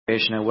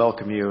I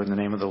welcome you in the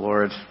name of the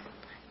Lord.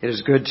 It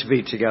is good to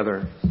be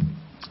together,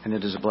 and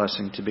it is a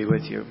blessing to be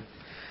with you.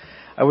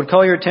 I would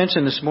call your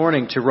attention this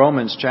morning to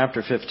Romans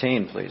chapter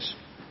 15, please.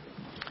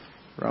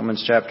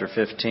 Romans chapter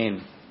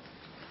 15.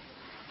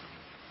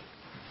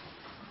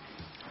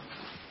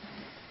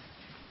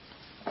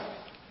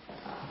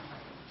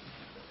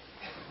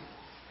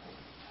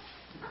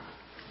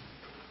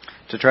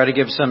 To try to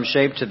give some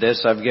shape to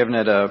this, I've given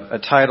it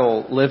a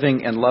title,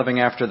 Living and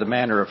Loving After the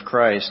Manner of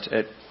Christ.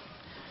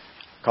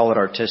 Call it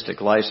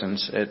artistic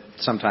license.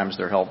 Sometimes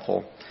they're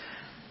helpful.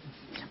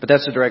 But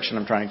that's the direction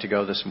I'm trying to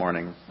go this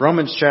morning.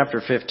 Romans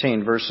chapter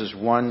 15, verses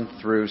 1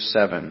 through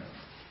 7.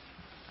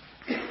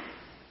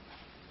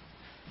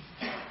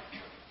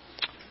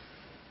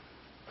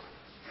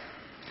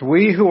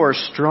 We who are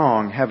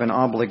strong have an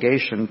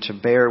obligation to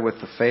bear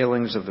with the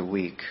failings of the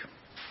weak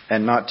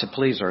and not to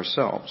please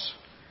ourselves.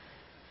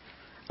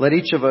 Let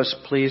each of us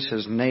please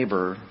his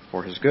neighbor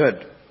for his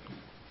good,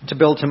 to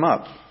build him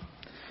up.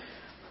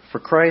 For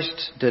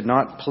Christ did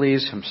not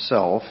please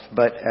himself,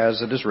 but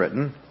as it is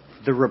written,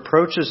 the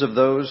reproaches of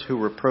those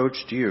who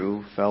reproached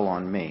you fell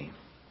on me.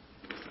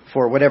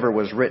 For whatever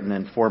was written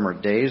in former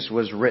days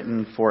was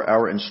written for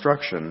our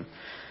instruction,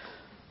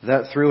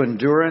 that through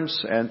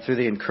endurance and through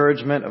the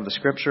encouragement of the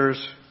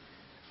Scriptures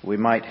we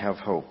might have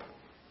hope.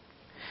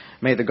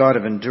 May the God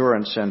of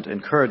endurance and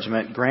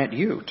encouragement grant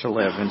you to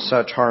live in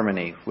such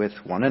harmony with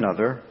one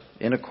another,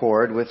 in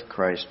accord with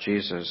Christ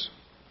Jesus,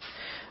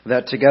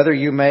 that together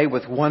you may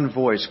with one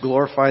voice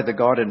glorify the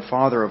God and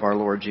Father of our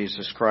Lord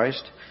Jesus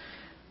Christ.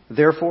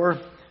 Therefore,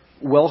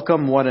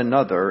 welcome one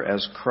another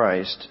as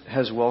Christ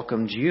has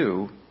welcomed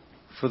you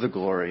for the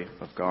glory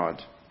of God.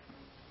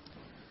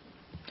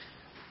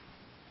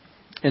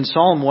 In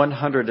Psalm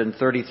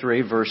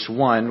 133, verse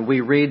 1,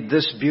 we read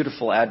this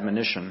beautiful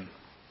admonition.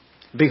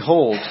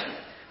 Behold,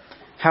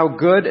 how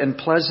good and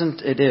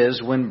pleasant it is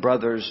when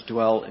brothers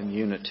dwell in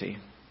unity.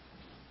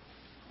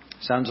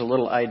 Sounds a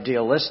little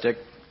idealistic,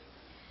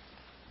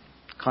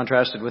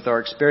 contrasted with our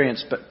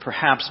experience,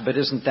 but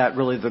isn't that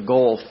really the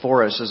goal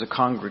for us as a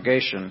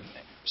congregation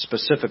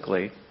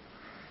specifically,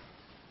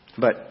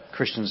 but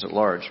Christians at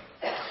large?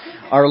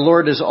 Our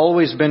Lord has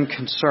always been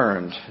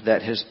concerned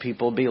that his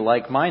people be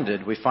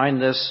like-minded. We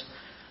find this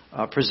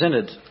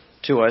presented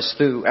to us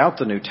throughout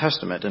the New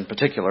Testament in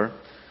particular.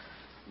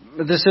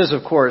 This is,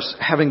 of course,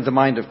 having the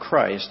mind of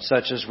Christ,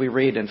 such as we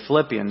read in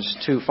Philippians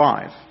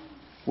 2:5,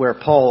 where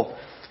Paul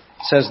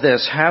says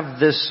this, have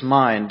this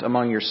mind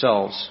among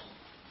yourselves,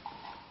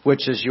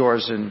 which is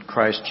yours in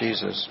Christ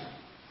Jesus.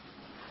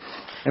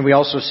 And we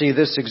also see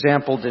this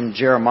exampled in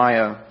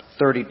Jeremiah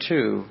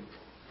 32,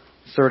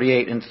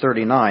 38, and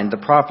 39, the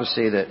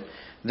prophecy that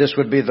this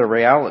would be the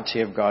reality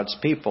of God's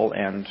people,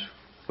 and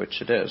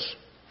which it is,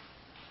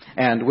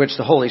 and which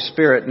the Holy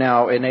Spirit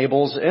now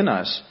enables in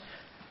us.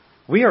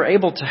 We are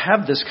able to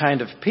have this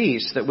kind of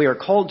peace that we are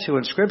called to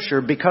in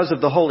Scripture because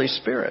of the Holy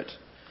Spirit,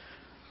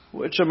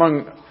 which,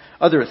 among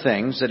other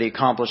things that he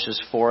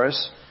accomplishes for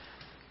us,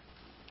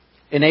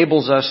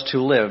 enables us to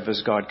live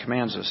as God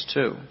commands us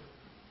to.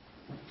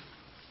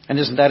 And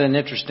isn't that an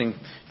interesting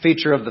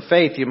feature of the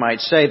faith, you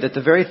might say, that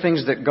the very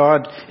things that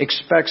God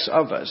expects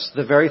of us,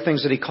 the very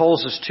things that he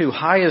calls us to,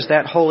 high as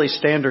that holy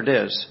standard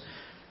is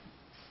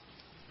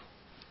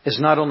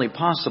not only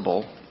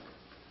possible,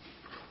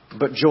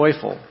 but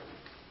joyful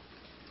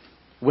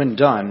when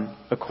done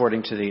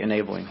according to the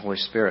enabling Holy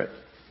Spirit.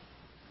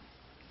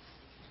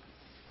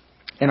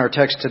 In our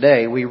text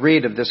today, we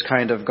read of this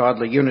kind of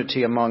godly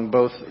unity among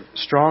both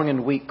strong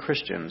and weak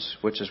Christians,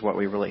 which is what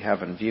we really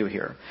have in view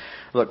here.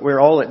 Look, we're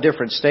all at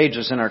different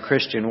stages in our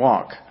Christian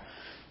walk,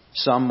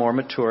 some more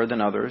mature than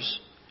others,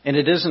 and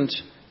it isn't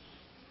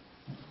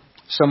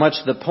so much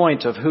the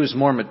point of who's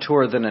more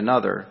mature than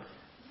another.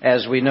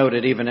 As we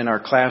noted even in our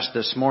class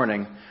this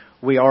morning,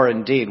 we are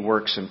indeed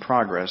works in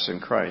progress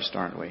in Christ,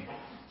 aren't we?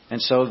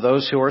 And so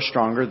those who are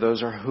stronger,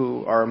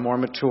 who are more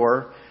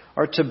mature,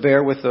 are to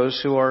bear with those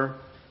who are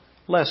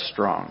less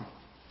strong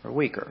or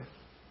weaker,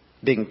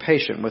 being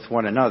patient with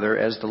one another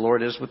as the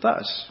Lord is with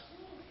us.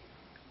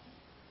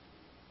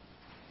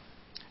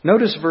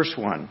 Notice verse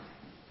 1,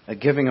 a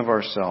giving of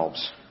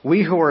ourselves.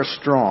 We who are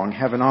strong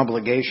have an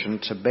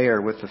obligation to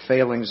bear with the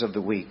failings of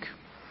the weak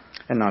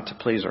and not to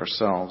please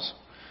ourselves.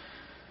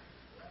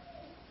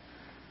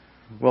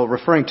 Well,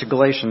 referring to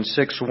Galatians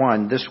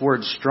 6:1, this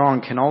word strong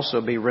can also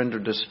be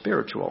rendered as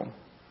spiritual.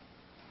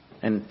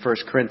 And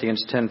 1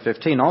 Corinthians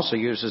 10:15 also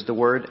uses the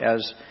word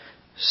as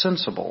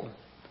sensible.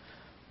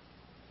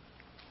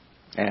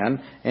 And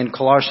in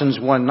Colossians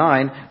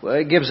 1:9,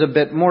 it gives a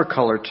bit more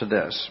color to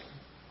this.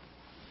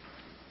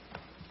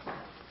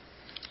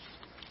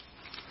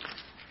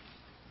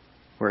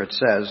 Where it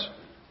says,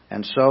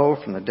 and so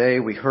from the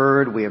day we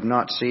heard, we have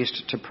not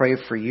ceased to pray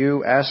for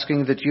you,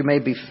 asking that you may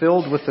be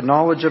filled with the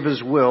knowledge of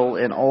his will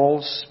in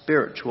all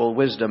spiritual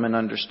wisdom and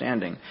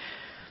understanding.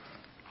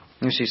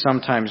 You see,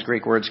 sometimes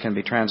Greek words can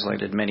be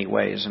translated many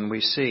ways, and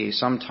we see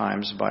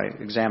sometimes by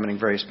examining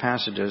various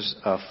passages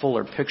a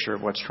fuller picture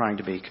of what's trying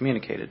to be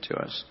communicated to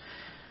us.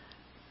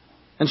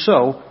 And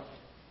so,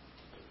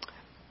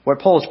 What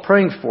Paul is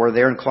praying for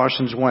there in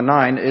Colossians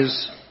 1:9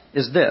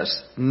 is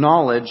this: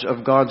 knowledge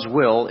of God's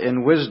will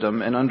in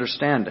wisdom and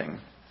understanding,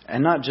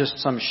 and not just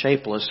some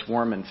shapeless,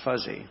 warm and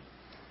fuzzy.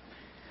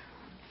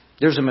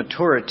 There's a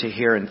maturity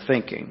here in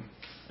thinking,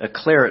 a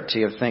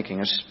clarity of thinking,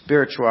 a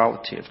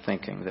spirituality of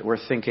thinking, that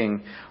we're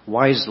thinking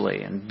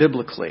wisely and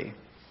biblically,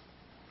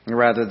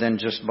 rather than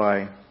just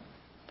by,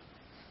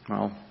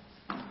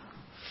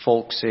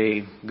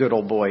 folksy, good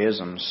old boy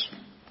isms.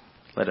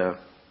 Let a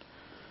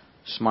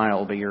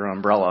smile be your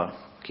umbrella,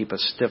 keep a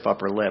stiff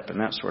upper lip, and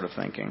that sort of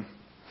thinking,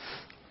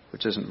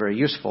 which isn't very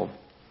useful.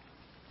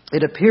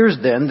 It appears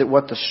then that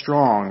what the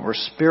strong or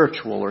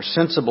spiritual or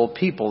sensible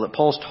people that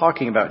Paul's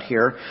talking about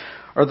here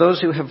are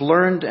those who have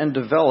learned and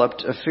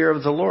developed a fear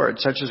of the Lord,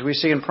 such as we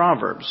see in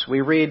Proverbs.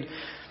 We read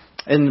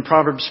in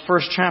Proverbs'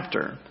 first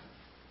chapter,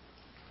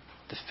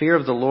 the fear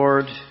of the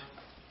Lord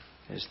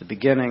is the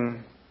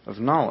beginning of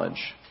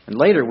knowledge. And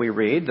later we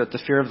read that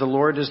the fear of the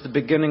Lord is the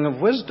beginning of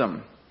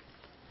wisdom.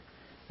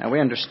 Now we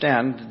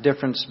understand the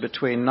difference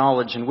between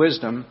knowledge and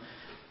wisdom.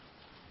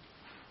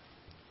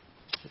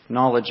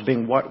 Knowledge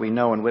being what we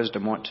know and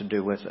wisdom what to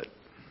do with it.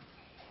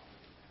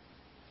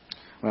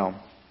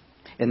 Well,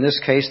 in this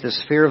case,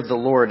 this fear of the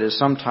Lord is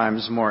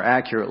sometimes more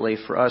accurately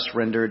for us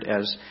rendered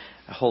as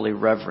a holy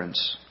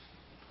reverence.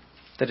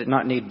 That it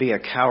not need be a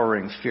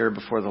cowering fear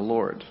before the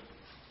Lord.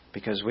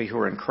 Because we who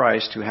are in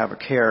Christ, who have a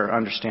care,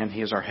 understand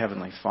He is our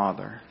Heavenly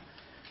Father.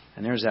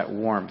 And there's that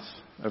warmth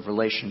of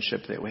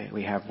relationship that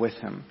we have with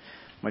Him.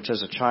 Much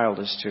as a child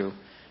is to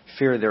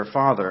fear their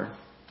father,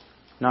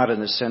 not in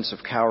the sense of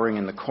cowering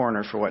in the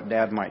corner for what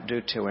dad might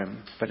do to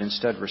him, but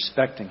instead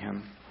respecting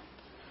him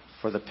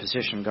for the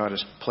position God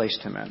has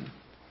placed him in.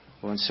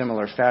 Well, in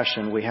similar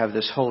fashion, we have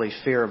this holy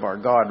fear of our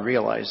God,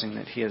 realizing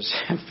that He is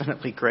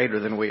infinitely greater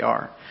than we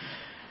are.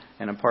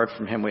 And apart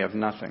from Him, we have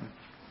nothing.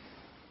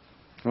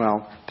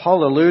 Well,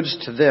 Paul alludes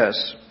to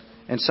this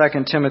in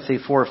 2 Timothy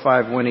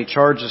 4:5 when he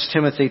charges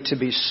Timothy to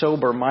be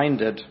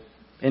sober-minded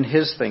in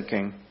his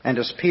thinking, and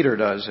as Peter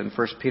does in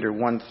 1 Peter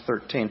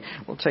 1:13.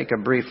 We'll take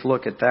a brief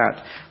look at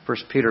that. 1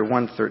 Peter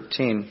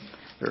 1:13.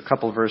 There are a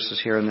couple of verses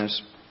here in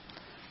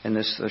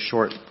this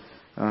short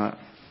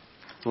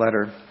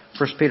letter.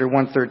 1 Peter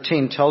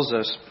 1:13 tells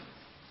us,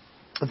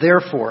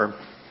 therefore,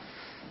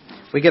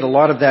 we get a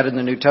lot of that in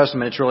the New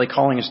Testament. It's really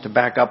calling us to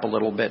back up a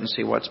little bit and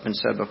see what's been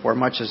said before,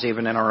 much as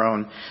even in our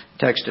own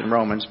text in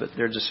Romans, but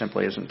there just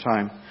simply isn't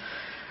time.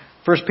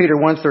 1 Peter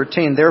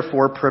 1:13,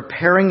 therefore,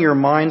 preparing your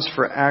minds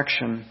for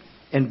action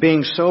and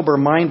being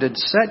sober-minded,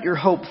 set your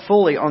hope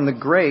fully on the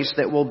grace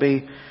that will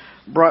be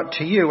brought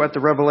to you at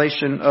the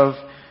revelation of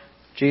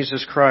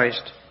Jesus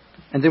Christ.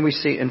 And then we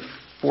see in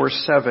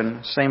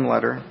 4:7, same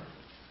letter,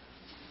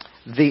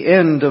 the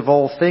end of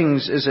all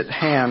things is at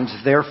hand,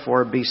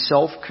 therefore be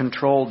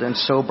self-controlled and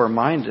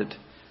sober-minded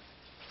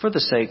for the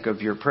sake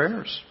of your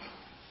prayers.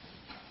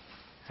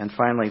 And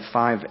finally,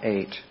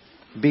 5:8,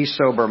 be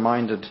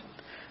sober-minded,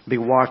 be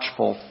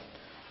watchful.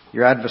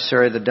 Your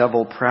adversary, the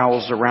devil,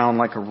 prowls around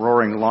like a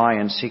roaring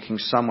lion seeking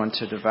someone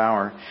to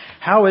devour.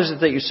 How is it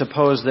that you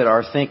suppose that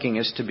our thinking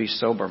is to be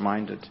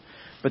sober-minded,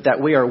 but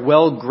that we are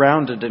well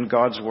grounded in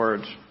God's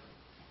Word?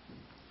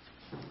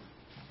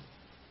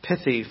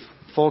 Pithy,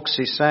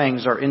 folksy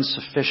sayings are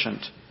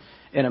insufficient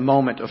in a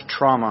moment of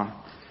trauma,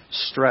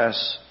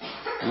 stress,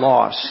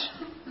 loss,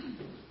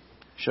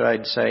 should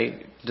I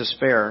say,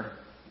 despair.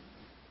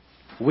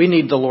 We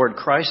need the Lord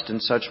Christ in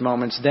such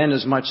moments then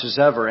as much as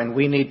ever, and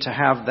we need to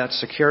have that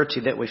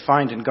security that we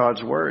find in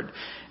God's Word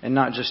and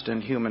not just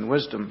in human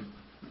wisdom.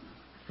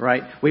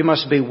 Right? We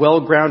must be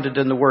well grounded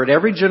in the Word.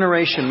 Every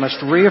generation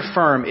must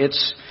reaffirm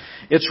its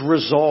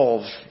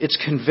resolve, its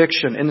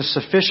conviction in the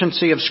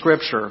sufficiency of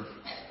Scripture.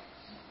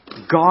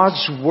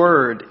 God's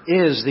Word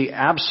is the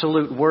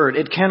absolute Word.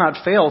 It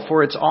cannot fail,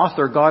 for its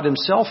author, God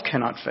Himself,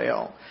 cannot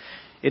fail.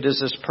 It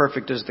is as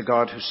perfect as the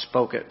God who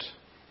spoke it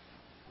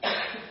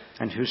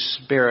and whose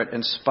Spirit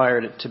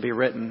inspired it to be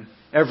written.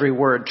 Every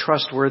word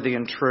trustworthy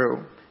and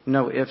true.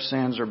 No ifs,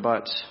 ands, or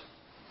buts.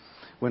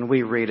 When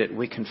we read it,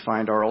 we can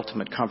find our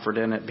ultimate comfort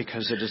in it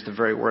because it is the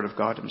very Word of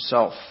God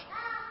Himself.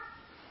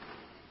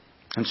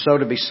 And so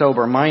to be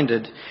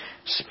sober-minded,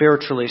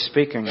 spiritually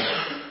speaking,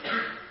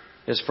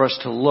 is for us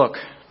to look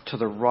to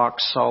the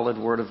rock-solid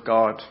Word of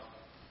God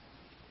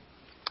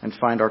and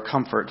find our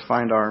comfort,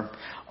 find our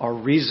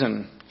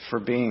reason for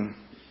being,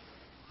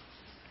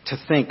 to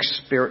think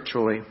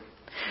spiritually.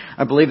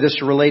 I believe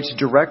this relates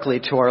directly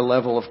to our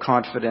level of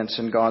confidence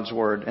in God's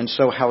Word, and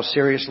so how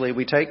seriously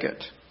we take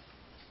it,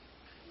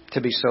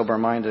 to be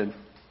sober-minded.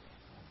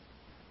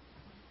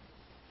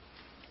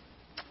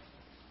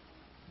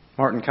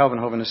 Martin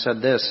Calvinhoven has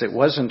said this, it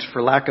wasn't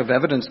for lack of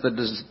evidence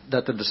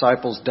that the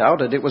disciples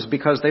doubted, it was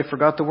because they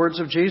forgot the words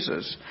of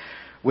Jesus.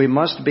 We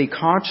must be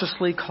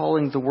consciously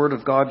calling the Word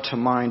of God to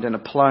mind and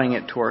applying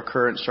it to our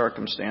current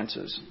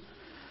circumstances.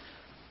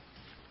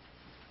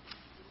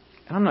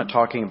 And I'm not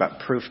talking about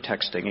proof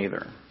texting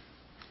either,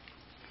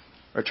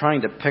 or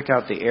trying to pick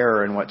out the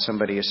error in what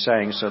somebody is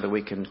saying so that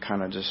we can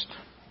kind of just,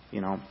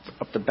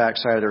 up the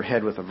backside of their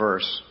head with a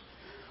verse.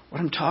 What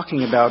I'm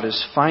talking about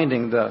is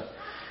finding the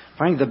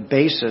finding the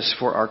basis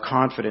for our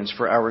confidence,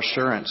 for our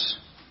assurance.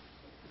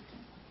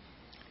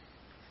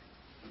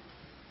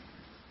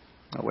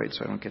 Oh, wait,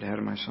 so I don't get ahead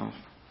of myself.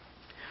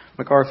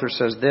 MacArthur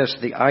says this: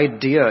 the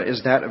idea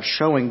is that of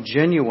showing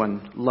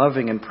genuine,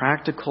 loving, and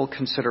practical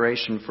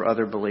consideration for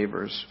other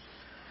believers.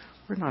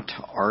 We're not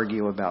to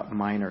argue about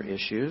minor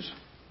issues.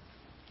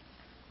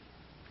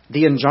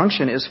 The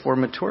injunction is for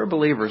mature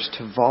believers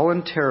to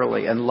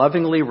voluntarily and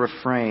lovingly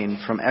refrain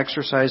from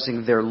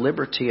exercising their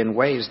liberty in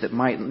ways that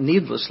might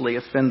needlessly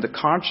offend the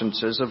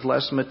consciences of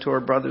less mature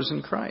brothers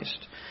in Christ,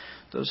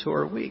 those who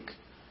are weak.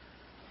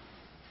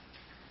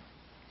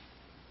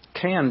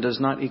 Can does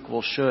not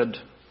equal should.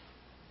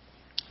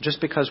 Just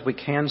because we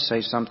can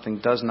say something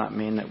does not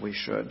mean that we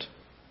should.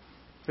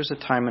 There's a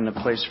time and a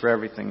place for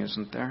everything,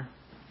 isn't there?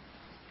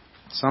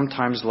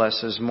 Sometimes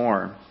less is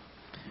more.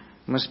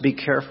 We must be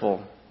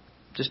careful.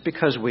 Just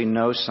because we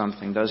know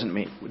something doesn't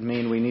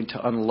mean we need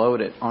to unload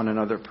it on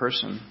another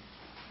person.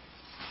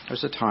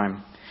 There's a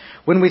time.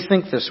 When we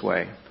think this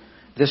way,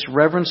 this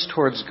reverence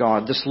towards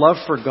God, this love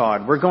for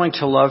God, we're going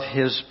to love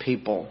His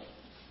people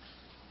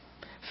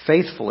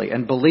faithfully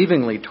and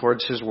believingly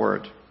towards His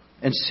Word,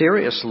 and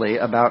seriously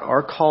about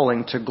our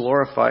calling to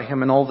glorify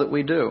Him in all that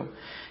we do.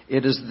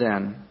 It is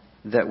then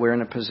that we're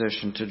in a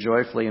position to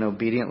joyfully and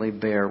obediently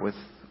bear with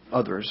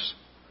others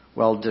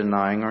while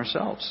denying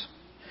ourselves.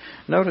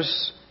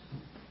 Notice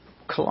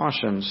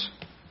Colossians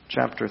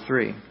chapter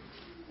 3.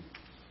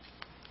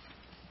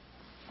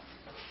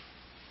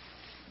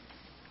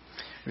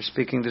 We're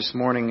speaking this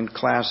morning in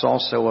class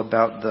also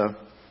about the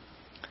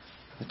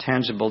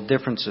tangible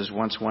differences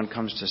once one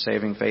comes to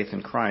saving faith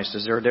in Christ.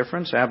 Is there a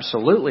difference?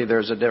 Absolutely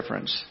there's a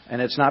difference.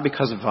 And it's not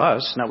because of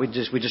us. We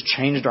just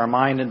changed our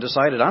mind and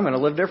decided, I'm going to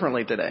live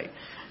differently today.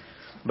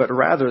 But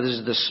rather, this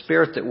is the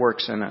Spirit that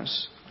works in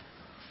us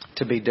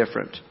to be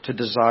different, to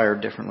desire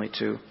differently,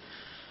 to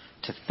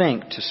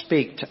think, to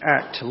speak, to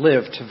act, to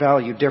live, to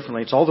value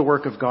differently. It's all the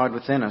work of God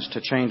within us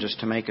to change us,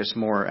 to make us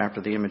more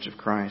after the image of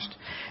Christ.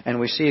 And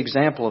we see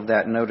example of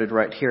that noted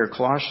right here.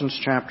 Colossians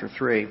chapter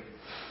 3.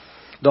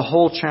 The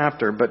whole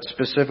chapter, but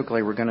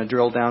specifically we're going to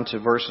drill down to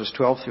verses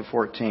 12 through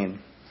 14.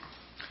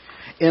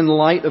 In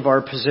light of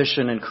our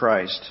position in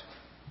Christ,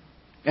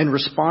 in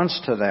response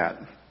to that,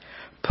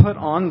 put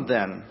on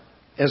then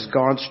as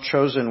God's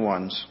chosen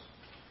ones,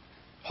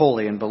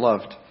 holy and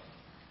beloved,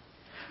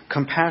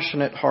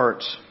 compassionate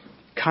hearts,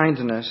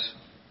 kindness,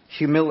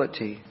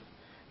 humility,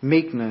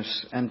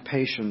 meekness, and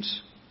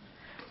patience,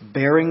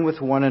 bearing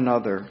with one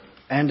another,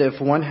 and if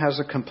one has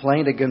a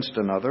complaint against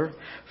another,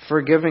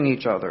 forgiving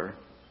each other.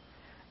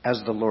 As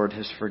the Lord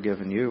has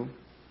forgiven you,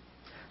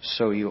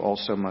 so you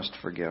also must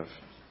forgive.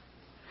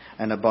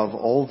 And above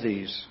all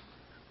these,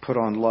 put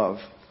on love,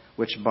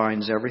 which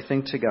binds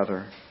everything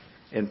together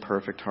in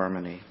perfect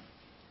harmony.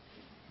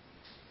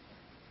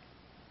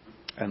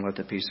 And let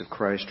the peace of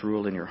Christ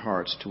rule in your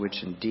hearts, to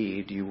which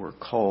indeed you were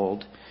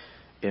called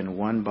in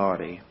one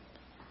body,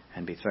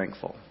 and be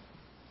thankful.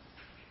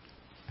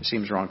 It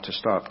seems wrong to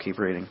stop. Keep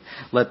reading.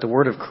 Let the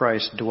word of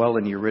Christ dwell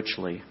in you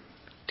richly,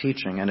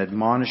 teaching and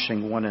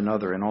admonishing one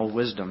another in all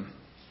wisdom,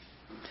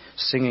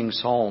 singing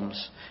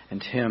psalms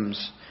and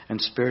hymns and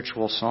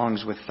spiritual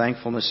songs with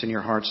thankfulness in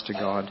your hearts to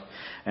God.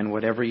 And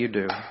whatever you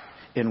do,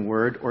 in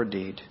word or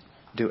deed,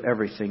 do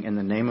everything in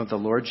the name of the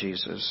Lord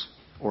Jesus,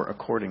 or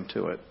according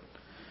to it,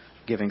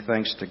 giving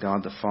thanks to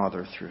God the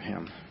Father through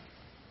Him.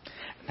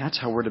 And that's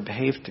how we're to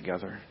behave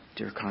together,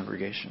 dear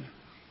congregation.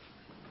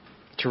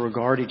 To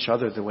regard each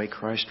other the way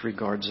Christ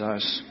regards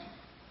us.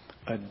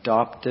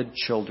 Adopted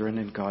children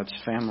in God's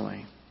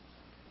family.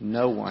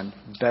 No one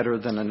better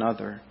than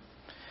another.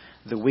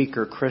 The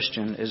weaker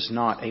Christian is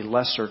not a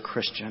lesser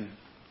Christian,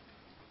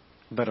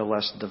 but a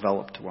less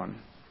developed one.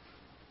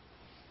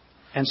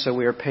 And so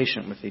we are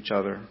patient with each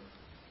other.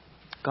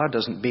 God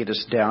doesn't beat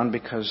us down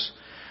because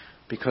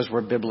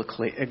we're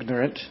biblically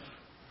ignorant,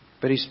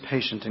 but He's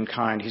patient and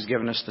kind. He's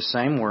given us the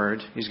same word.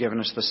 He's given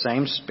us the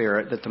same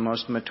Spirit that the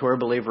most mature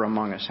believer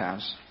among us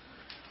has.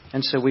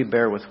 And so we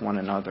bear with one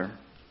another.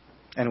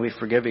 And we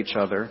forgive each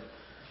other in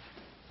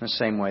the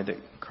same way that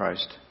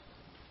Christ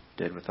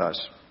did with us.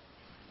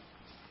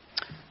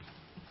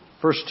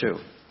 Verse 2.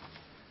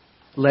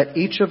 Let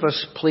each of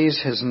us please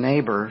his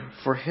neighbor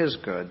for his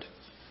good,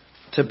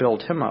 to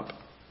build him up.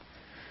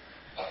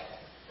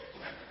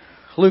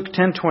 Luke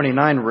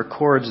 10:29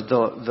 records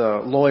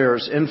the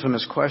lawyer's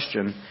infamous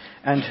question,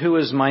 and who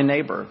is my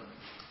neighbor?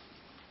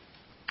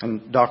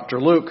 And Dr.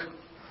 Luke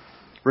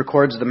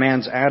records the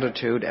man's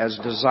attitude as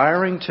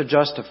desiring to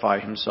justify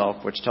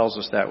himself, which tells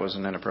us that was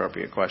an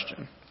inappropriate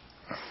question.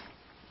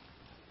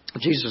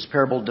 Jesus'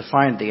 parable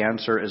defined the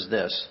answer as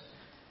this: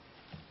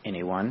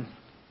 anyone.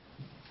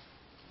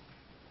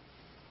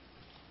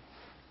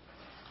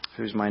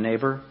 Who's my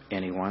neighbor?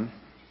 Anyone.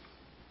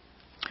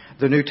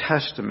 The New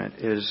Testament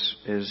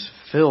is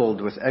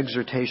filled with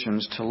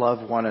exhortations to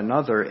love one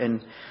another.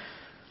 And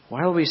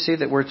while we see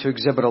that we're to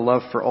exhibit a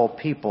love for all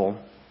people,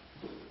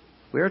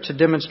 we are to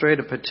demonstrate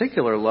a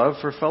particular love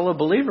for fellow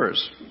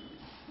believers.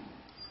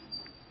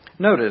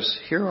 Notice,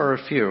 here are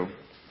a few.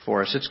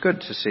 for us. It's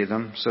good to see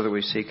them so that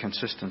we see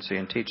consistency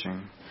in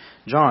teaching.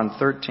 John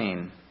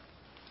 13,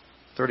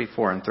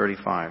 34 and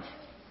 35.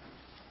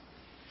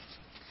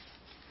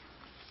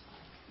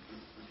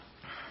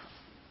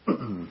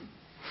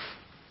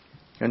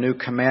 A new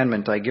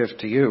commandment I give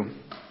to you,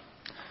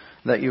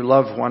 that you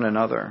love one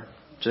another,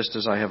 just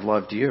as I have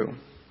loved you.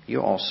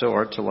 You also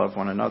are to love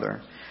one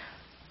another.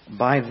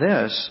 By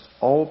this,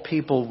 all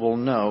people will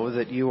know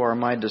that you are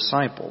my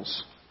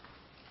disciples,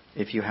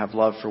 if you have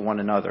love for one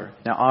another.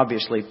 Now,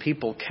 obviously,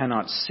 people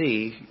cannot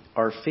see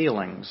our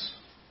feelings.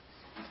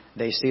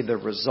 They see the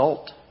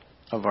result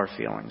of our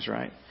feelings,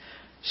 right?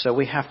 So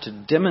we have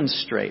to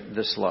demonstrate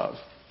this love.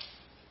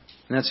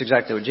 And that's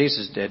exactly what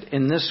Jesus did.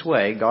 In this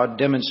way, God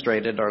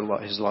demonstrated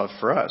His love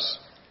for us.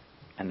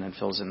 And then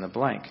fills in the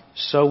blank.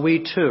 So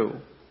we too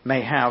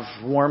may have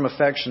warm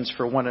affections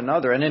for one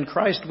another. And in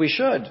Christ we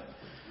should.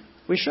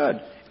 We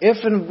should.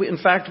 If in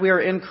fact we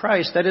are in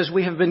Christ, that is,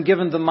 we have been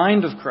given the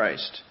mind of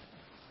Christ.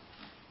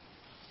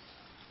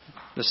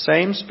 The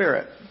same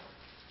Spirit.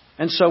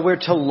 And so we're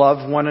to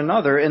love one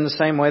another in the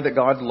same way that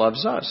God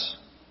loves us.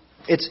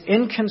 It's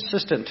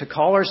inconsistent to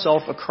call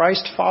ourselves a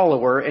Christ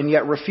follower and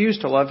yet refuse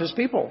to love His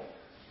people.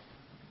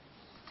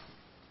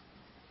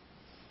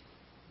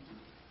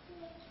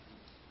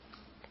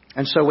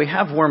 And so we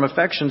have warm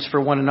affections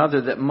for one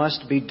another that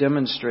must be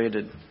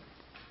demonstrated.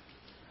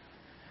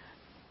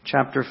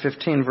 Chapter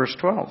 15, verse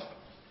 12.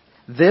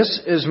 This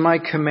is my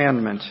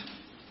commandment.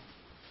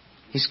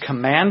 He's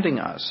commanding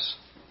us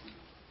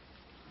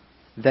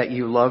that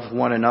you love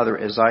one another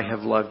as I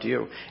have loved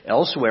you.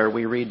 Elsewhere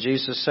we read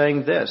Jesus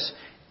saying this,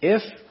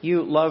 if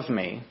you love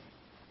me,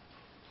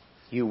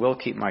 you will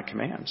keep my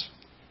commands.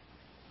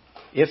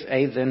 If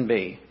A, then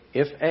B.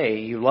 If A,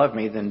 you love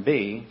me, then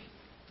B,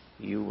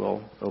 you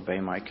will obey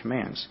my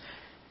commands.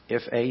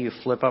 If A, you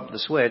flip up the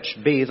switch,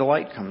 B, the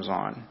light comes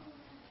on.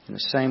 In the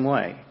same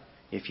way,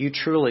 if you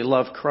truly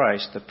love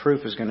Christ, the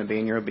proof is going to be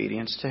in your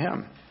obedience to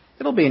Him.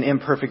 It'll be an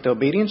imperfect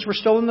obedience. We're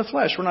still in the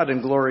flesh. We're not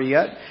in glory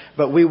yet.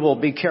 But we will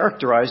be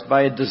characterized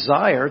by a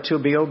desire to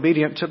be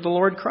obedient to the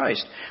Lord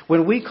Christ.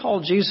 When we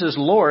call Jesus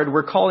Lord,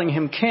 we're calling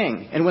Him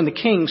King. And when the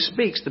King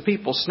speaks, the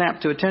people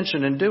snap to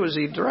attention and do as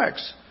He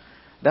directs.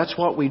 That's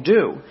what we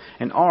do.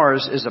 And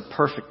ours is a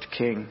perfect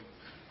King.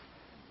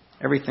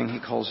 Everything He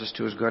calls us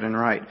to is good and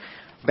right.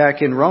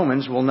 Back in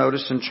Romans, we'll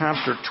notice in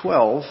chapter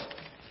 12,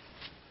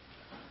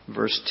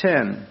 verse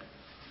 10.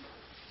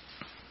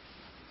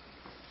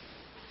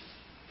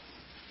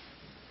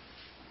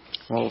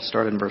 Well, let's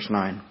start in verse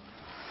 9.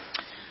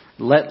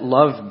 Let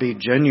love be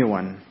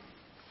genuine.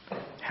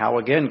 How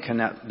again can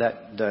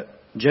the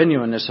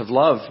genuineness of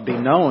love be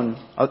known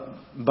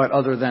but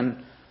other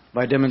than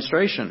by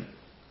demonstration?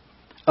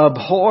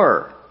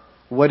 Abhor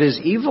what is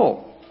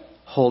evil.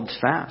 Hold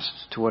fast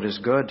to what is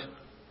good.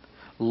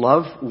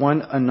 Love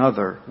one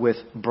another with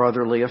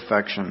brotherly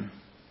affection.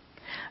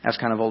 That's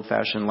kind of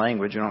old-fashioned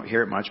language. You don't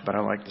hear it much, but I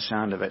like the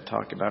sound of it.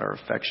 Talk about our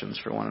affections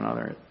for one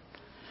another.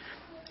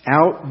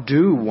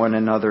 Outdo one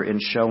another in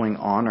showing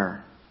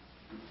honor.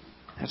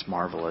 That's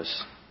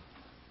marvelous.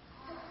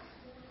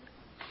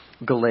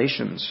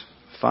 Galatians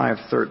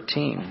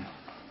 5:13.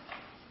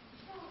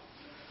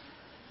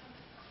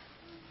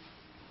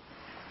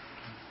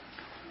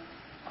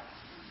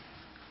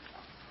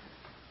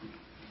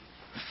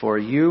 For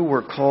you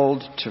were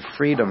called to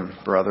freedom,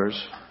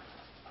 brothers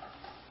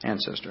and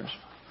sisters.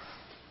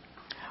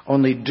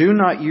 Only do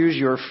not use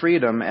your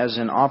freedom as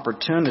an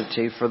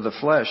opportunity for the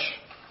flesh,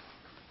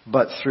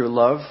 but through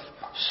love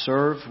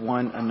serve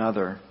one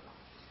another.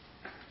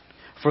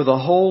 For the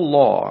whole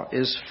law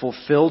is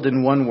fulfilled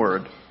in one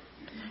word: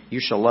 you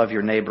shall love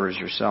your neighbor as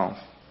yourself.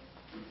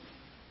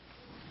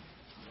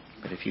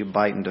 But if you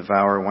bite and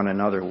devour one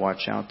another,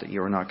 watch out that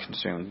you are not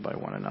consumed by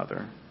one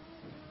another.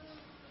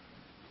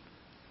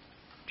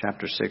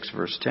 Chapter 6,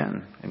 verse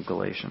 10 in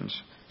Galatians.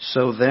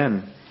 So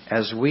then,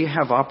 as we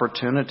have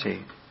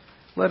opportunity,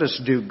 let us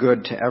do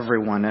good to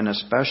everyone, and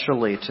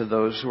especially to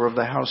those who are of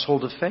the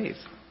household of faith.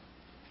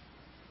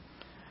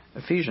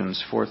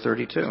 Ephesians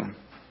 4:32.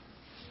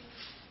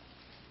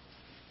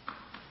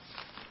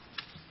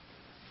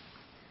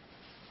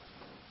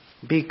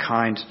 Be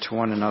kind to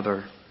one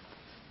another,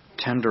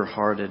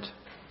 tender-hearted,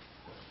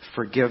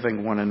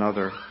 forgiving one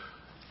another.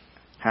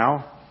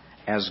 How?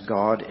 As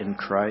God in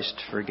Christ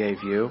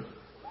forgave you.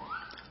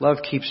 Love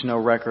keeps no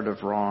record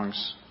of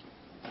wrongs.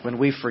 When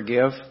we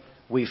forgive,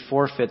 we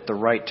forfeit the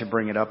right to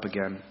bring it up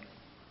again.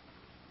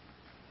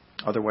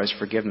 Otherwise,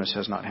 forgiveness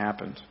has not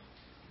happened.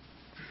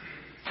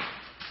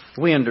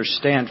 We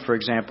understand, for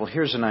example,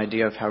 here's an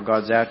idea of how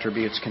God's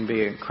attributes can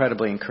be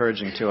incredibly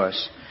encouraging to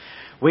us.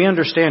 We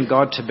understand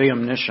God to be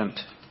omniscient.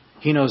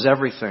 He knows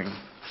everything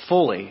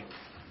fully.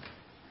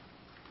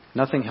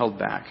 Nothing held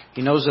back.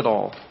 He knows it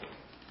all.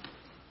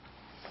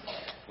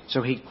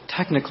 So He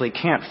technically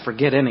can't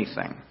forget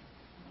anything,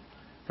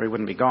 or He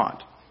wouldn't be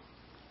God.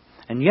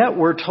 And yet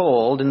we're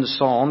told in the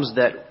Psalms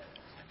that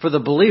for the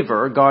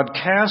believer, God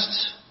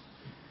casts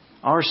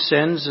our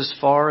sins as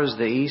far as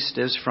the east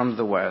is from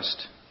the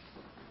west.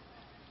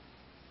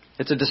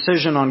 It's a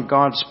decision on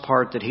God's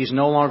part that He's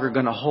no longer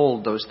going to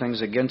hold those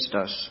things against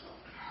us.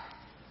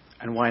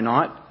 And why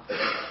not?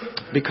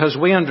 Because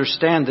we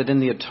understand that in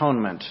the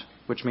atonement,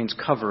 which means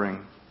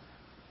covering,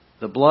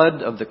 the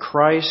blood of the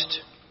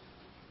Christ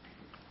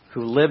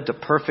who lived a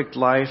perfect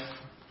life,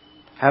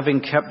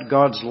 having kept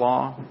God's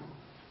law,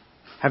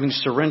 having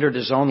surrendered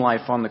His own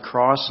life on the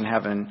cross and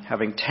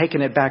having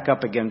taken it back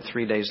up again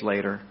 3 days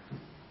later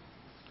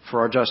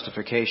for our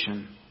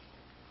justification,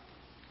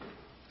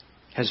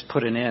 has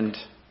put an end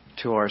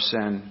to our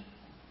sin,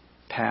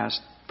 past,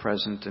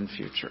 present, and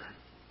future.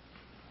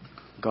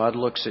 God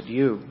looks at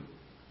you,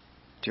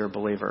 dear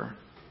believer,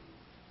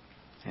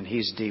 and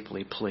He's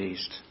deeply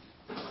pleased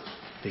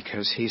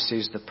because He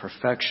sees the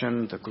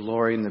perfection, the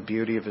glory, and the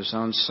beauty of His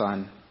own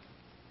Son.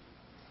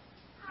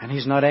 And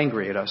He's not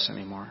angry at us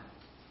anymore.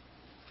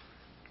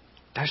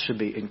 That should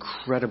be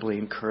incredibly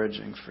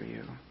encouraging for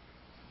you,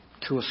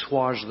 to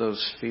assuage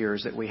those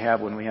fears that we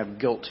have when we have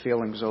guilt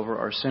feelings over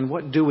our sin.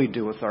 What do we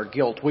do with our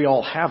guilt? We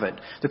all have it.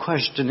 The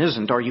question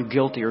isn't, are you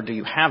guilty or do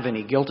you have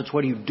any guilt? It's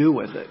what do you do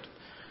with it?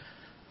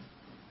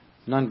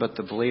 None but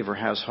the believer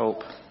has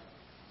hope.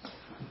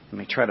 They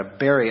may try to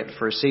bury it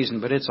for a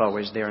season, but it's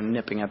always there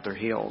nipping at their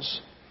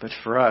heels. But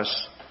for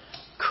us,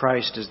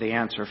 Christ is the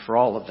answer for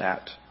all of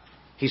that.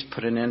 He's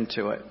put an end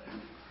to it.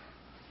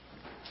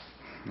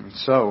 And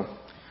so,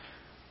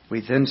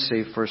 we then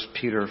see 1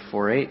 Peter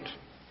 4:8.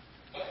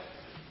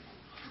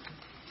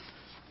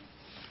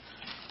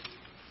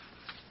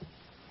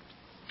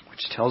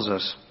 Which tells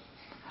us,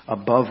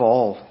 above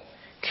all,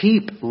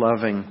 keep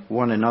loving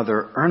one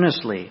another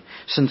earnestly,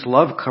 since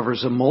love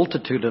covers a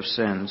multitude of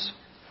sins.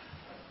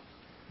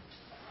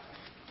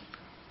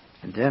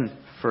 And then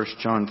 1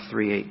 John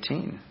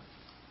 3:18.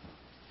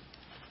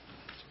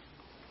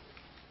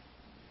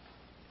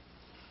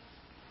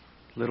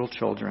 Little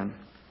children,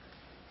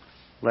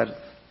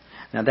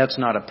 now that's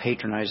not a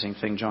patronizing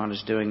thing John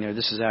is doing there.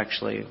 This is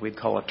actually, we'd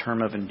call a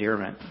term of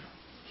endearment.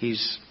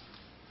 It's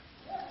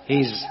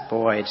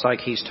like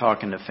he's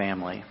talking to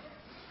family.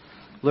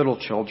 Little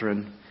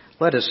children,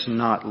 let us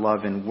not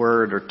love in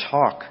word or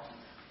talk,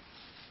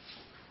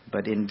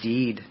 but in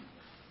deed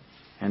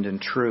and in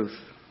truth.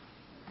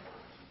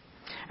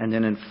 And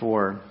then in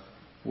 4,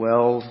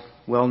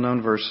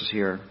 well-known verses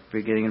here,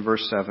 beginning in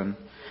verse 7.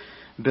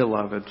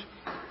 Beloved,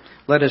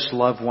 let us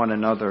love one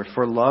another,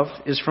 for love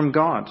is from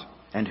God,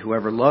 and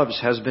whoever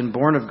loves has been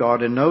born of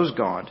God and knows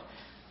God.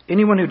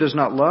 Anyone who does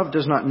not love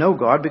does not know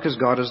God, because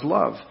God is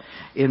love.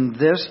 In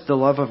this, the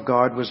love of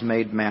God was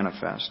made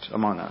manifest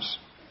among us,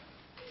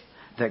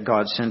 that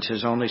God sent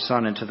His only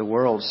Son into the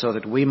world so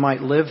that we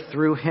might live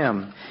through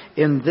Him.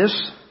 In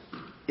this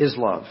is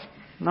love.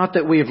 Not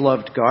that we have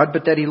loved God,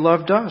 but that He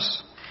loved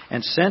us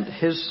and sent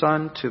His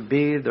Son to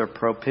be the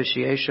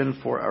propitiation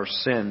for our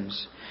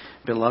sins.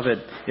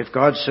 Beloved, if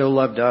God so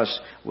loved us,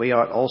 we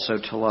ought also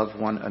to love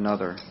one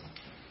another.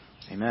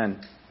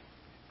 Amen.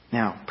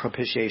 Now,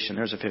 propitiation,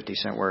 there's a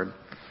 50-cent word.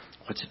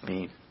 What's it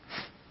mean?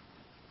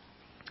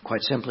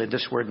 Quite simply,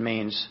 this word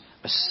means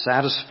a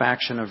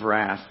satisfaction of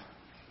wrath.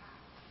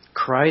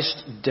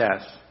 Christ's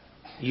death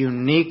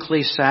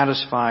uniquely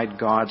satisfied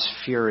God's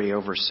fury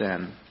over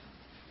sin,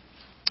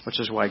 which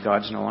is why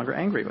God's no longer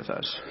angry with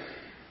us.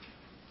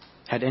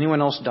 Had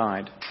anyone else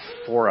died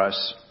for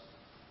us,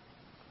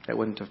 that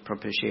wouldn't have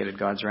propitiated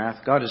God's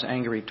wrath. God is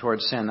angry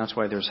towards sin. That's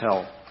why there's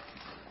hell.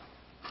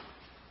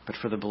 But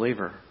for the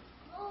believer,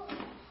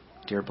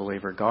 dear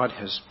believer, God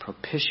has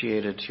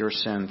propitiated your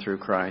sin through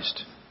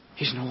Christ.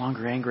 He's no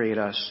longer angry at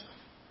us.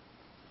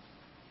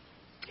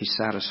 He's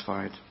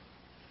satisfied.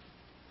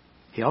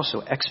 He also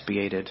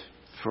expiated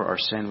for our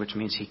sin, which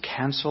means He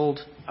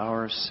canceled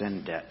our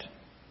sin debt.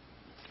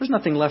 There's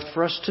nothing left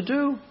for us to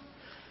do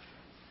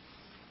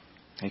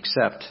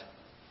except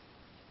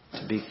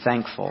to be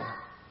thankful.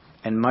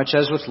 And much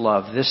as with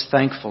love, this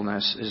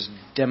thankfulness is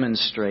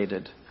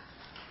demonstrated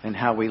in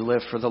how we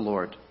live for the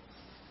Lord.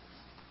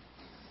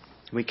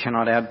 We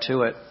cannot add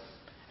to it,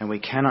 and we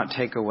cannot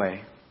take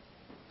away.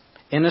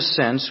 In a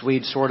sense,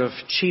 we'd sort of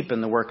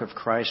cheapen the work of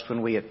Christ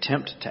when we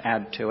attempt to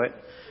add to it.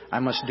 I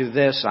must do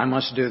this, I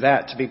must do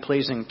that to be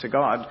pleasing to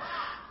God.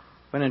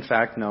 When in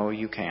fact, no,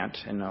 you can't,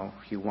 and no,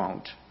 you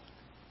won't.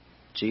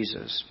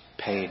 Jesus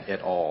paid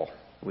it all,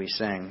 we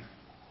sing,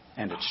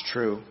 and it's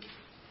true.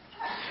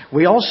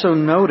 We also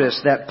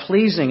notice that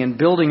pleasing and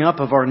building up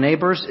of our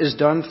neighbors is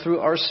done through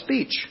our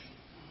speech,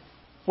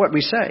 what we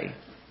say.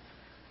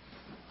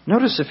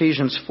 Notice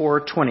Ephesians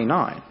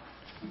 4:29.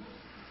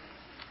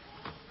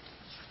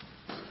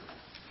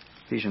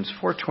 Ephesians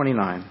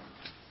 4:29.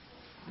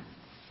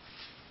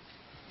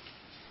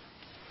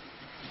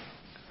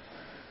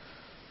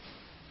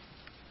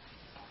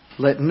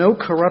 Let no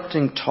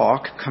corrupting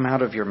talk come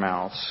out of your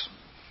mouths,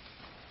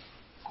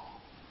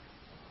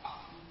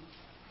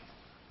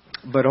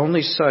 but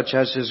only such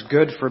as is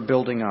good for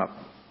building up,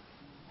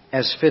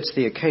 as fits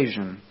the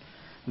occasion,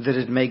 that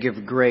it may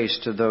give grace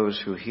to those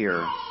who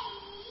hear.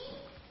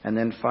 And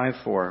then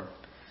 5:4,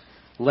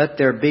 let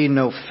there be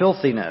no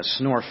filthiness,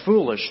 nor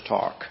foolish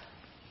talk,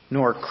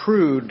 nor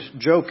crude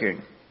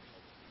joking,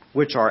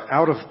 which are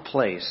out of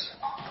place,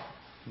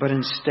 But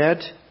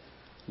instead,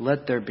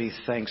 let there be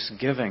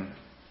thanksgiving.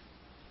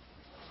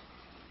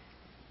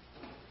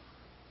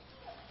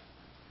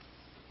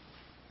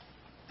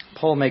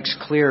 Paul makes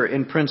clear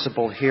in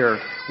principle here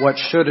what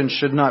should and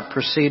should not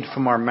proceed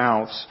from our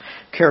mouths.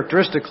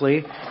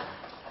 Characteristically,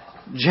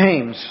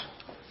 James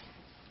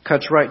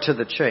cuts right to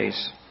the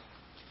chase.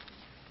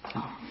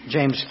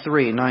 James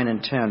 3, 9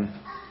 and 10.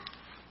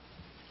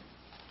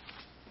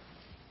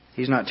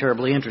 He's not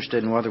terribly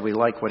interested in whether we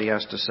like what he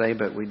has to say,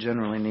 but we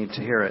generally need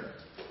to hear it.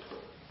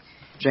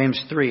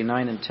 James 3,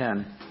 9 and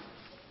 10.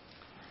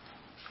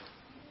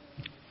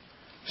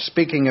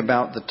 Speaking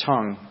about the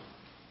tongue,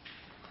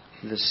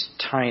 this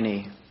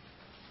tiny,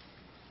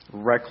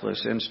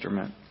 reckless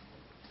instrument.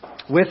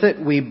 With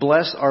it we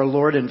bless our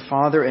Lord and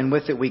Father, and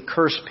with it we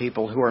curse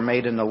people who are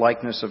made in the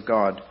likeness of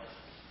God.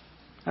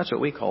 That's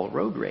what we call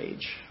road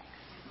rage.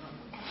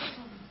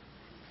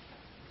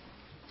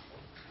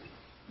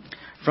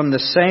 From the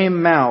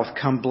same mouth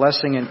come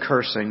blessing and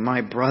cursing.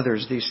 My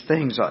brothers, these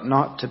things ought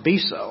not to be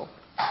so.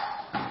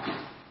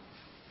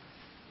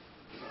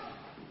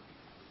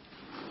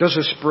 Does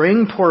a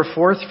spring pour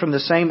forth from the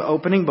same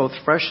opening both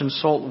fresh and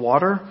salt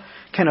water?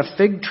 Can a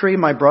fig tree,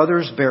 my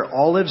brothers, bear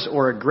olives,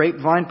 or a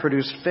grapevine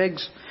produce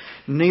figs?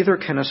 Neither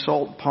can a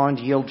salt pond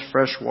yield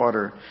fresh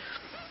water.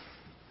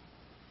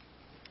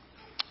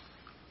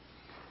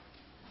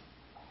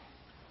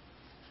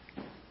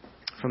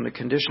 From the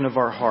condition of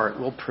our heart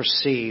will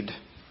proceed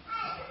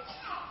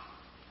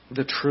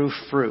the true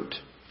fruit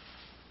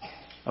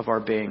of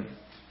our being.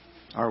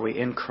 Are we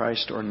in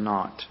Christ or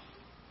not?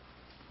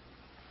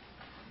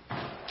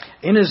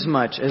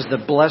 Inasmuch as the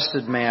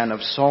blessed man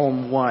of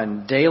Psalm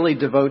 1 daily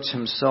devotes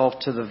himself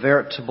to the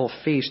veritable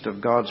feast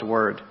of God's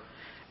Word,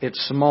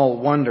 it's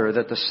small wonder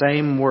that the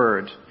same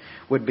Word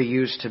would be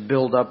used to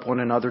build up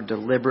one another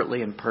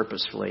deliberately and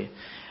purposefully.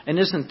 And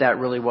isn't that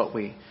really what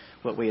we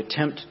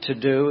attempt to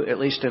do, at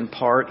least in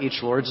part,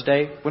 each Lord's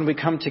Day? When we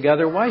come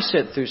together, why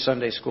sit through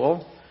Sunday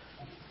school?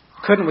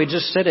 Couldn't we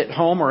just sit at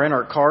home or in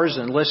our cars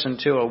and listen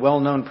to a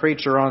well-known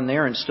preacher on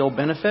there and still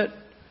benefit?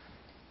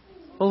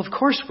 Well, of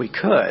course we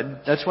could.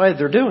 That's why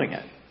they're doing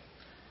it.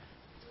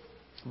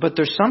 But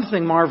there's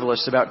something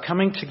marvelous about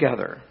coming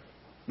together.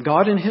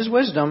 God in His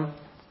wisdom,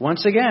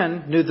 once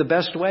again, knew the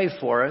best way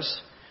for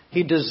us.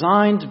 He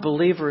designed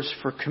believers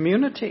for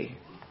community.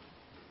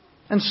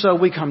 And so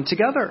we come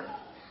together.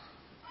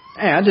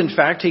 And, in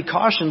fact, He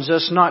cautions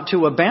us not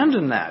to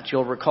abandon that.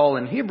 You'll recall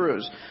in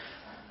Hebrews,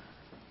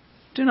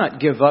 do not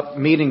give up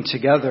meeting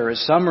together as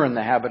some are in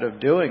the habit of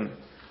doing,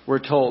 we're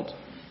told.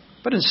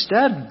 But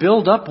instead,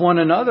 build up one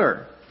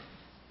another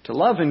to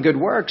love and good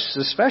works,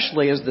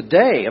 especially as the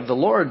day of the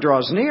Lord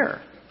draws near.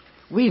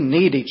 We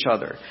need each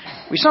other.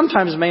 We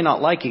sometimes may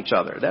not like each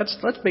other. Let's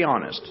be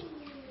honest.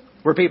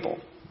 We're people.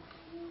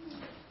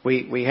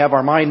 We have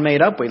our mind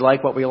made up. We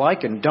like what we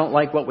like and don't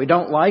like what we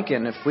don't like.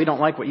 And if we don't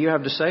like what you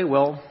have to say,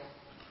 well,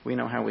 we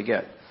know how we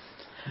get.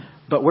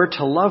 But we're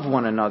to love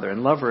one another,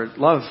 and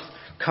love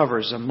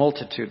covers a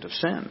multitude of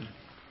sin.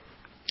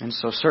 And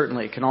so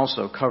certainly it can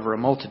also cover a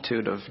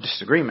multitude of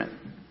disagreement.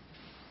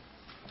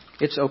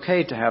 It's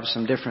okay to have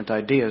some different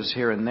ideas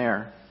here and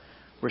there.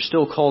 We're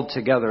still called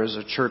together as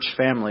a church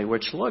family,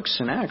 which looks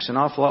and acts an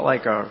awful lot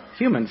like a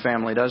human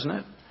family, doesn't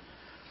it?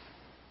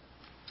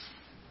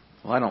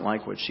 Well, I don't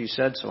like what she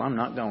said, so I'm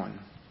not going.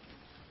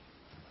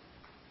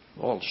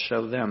 Well, I'll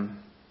show them.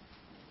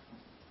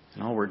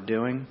 And all we're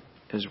doing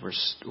is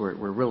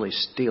we're really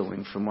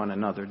stealing from one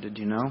another. Did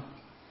you know?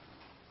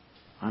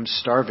 I'm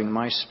starving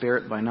my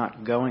spirit by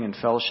not going and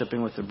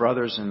fellowshipping with the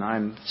brothers, and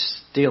I'm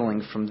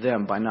stealing from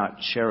them by not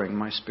sharing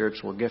my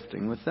spiritual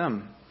gifting with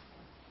them.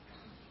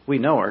 We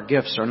know our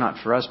gifts are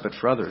not for us, but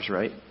for others,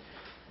 right?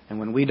 And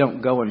when we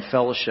don't go and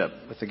fellowship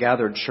with the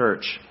gathered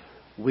church,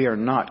 we are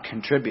not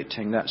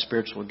contributing that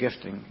spiritual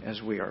gifting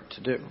as we are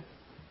to do.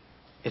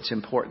 It's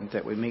important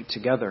that we meet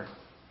together.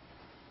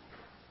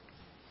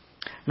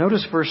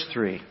 Notice verse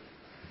 3.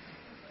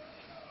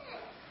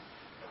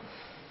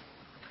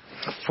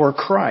 For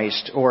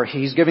Christ, or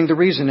he's giving the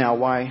reason now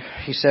why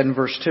he said in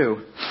verse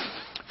 2,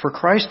 for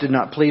Christ did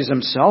not please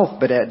himself,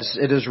 but as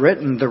it is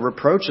written, the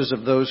reproaches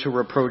of those who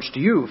reproached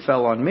you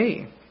fell on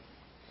me.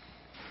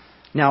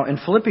 Now, in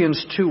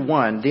Philippians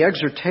 2:1, the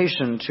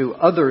exhortation to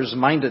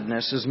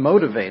others-mindedness is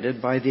motivated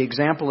by the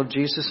example of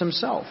Jesus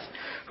himself,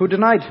 who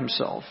denied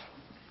himself,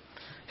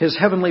 his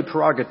heavenly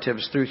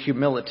prerogatives through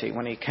humility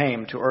when he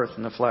came to earth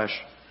in the flesh.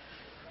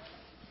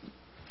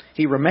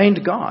 He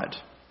remained God.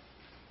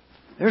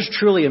 There's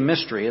truly a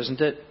mystery, isn't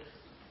it?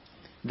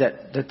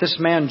 That this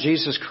man,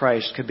 Jesus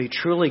Christ, could be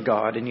truly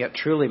God and yet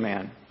truly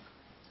man.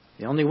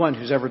 The only one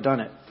who's ever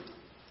done it.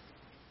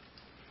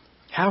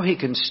 How he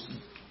can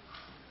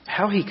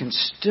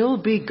still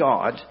be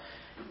God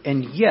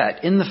and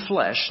yet in the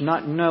flesh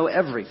not know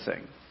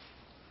everything.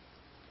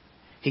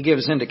 He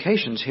gives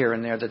indications here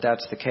and there that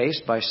that's the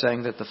case by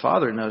saying that the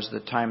Father knows the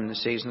time and the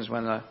seasons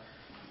when the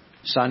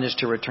Son is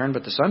to return,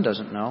 but the Son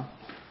doesn't know.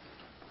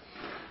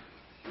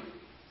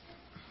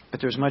 But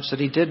there's much that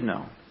he did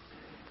know.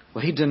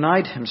 Well, he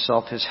denied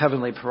himself his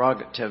heavenly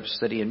prerogatives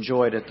that he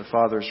enjoyed at the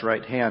Father's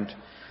right hand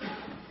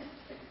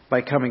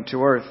by coming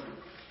to earth.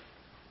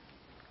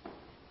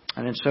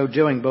 And in so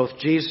doing, both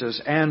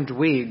Jesus and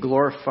we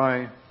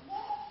glorify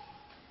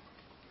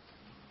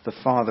the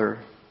Father,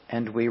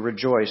 and we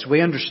rejoice.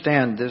 We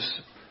understand this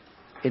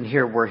in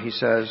here where he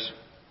says,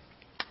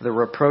 the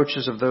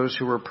reproaches of those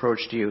who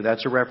reproached you,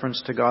 that's a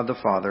reference to God the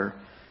Father,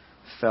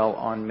 fell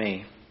on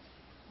me.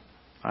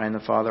 I and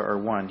the Father are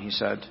one, he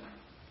said.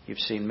 You've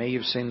seen me,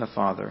 you've seen the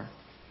Father.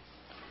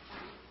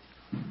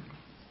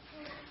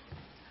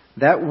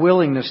 That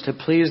willingness to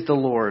please the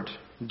Lord,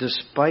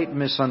 despite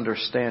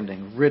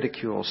misunderstanding,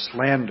 ridicule,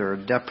 slander,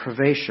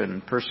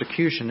 deprivation,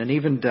 persecution, and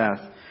even death,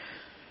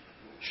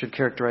 should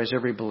characterize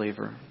every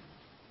believer.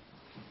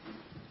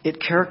 It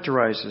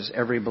characterizes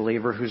every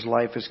believer whose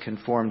life is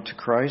conformed to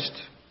Christ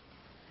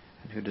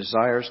and who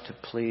desires to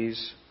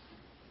please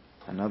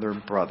another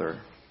brother.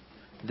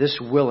 This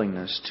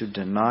willingness to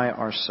deny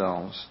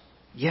ourselves.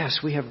 Yes,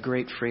 we have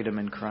great freedom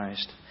in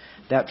Christ.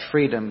 That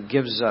freedom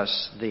gives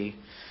us the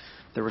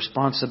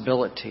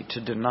responsibility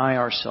to deny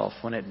ourselves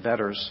when it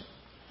betters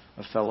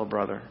a fellow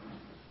brother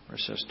or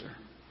sister.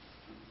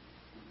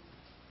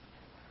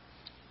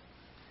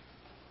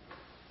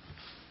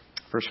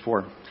 Verse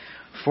 4.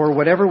 For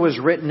whatever was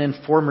written in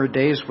former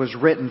days was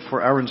written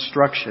for our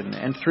instruction,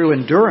 and through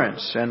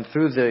endurance and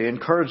through the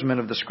encouragement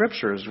of the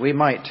Scriptures we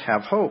might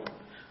have hope.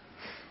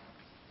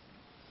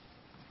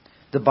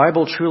 The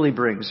Bible truly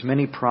brings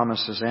many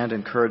promises and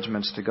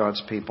encouragements to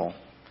God's people.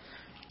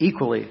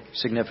 Equally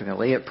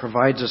significantly, it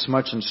provides us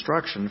much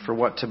instruction for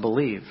what to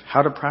believe,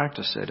 how to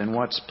practice it, and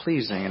what's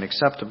pleasing and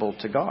acceptable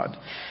to God.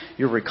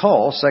 You'll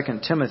recall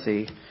 2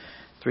 Timothy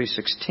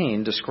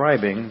 3:16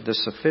 describing the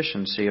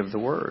sufficiency of the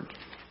Word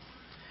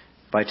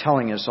by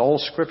telling us all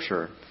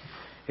Scripture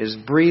is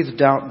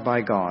breathed out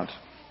by God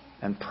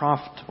and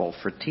profitable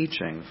for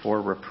teaching,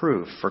 for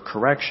reproof, for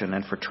correction,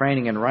 and for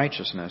training in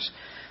righteousness,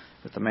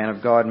 that the man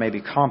of God may be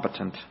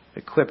competent,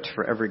 equipped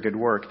for every good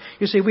work.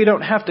 You see, we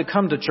don't have to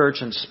come to church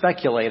and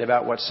speculate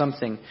about what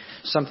something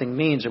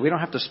means, or we don't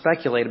have to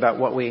speculate about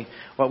what we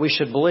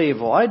should believe.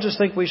 Well, I just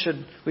think we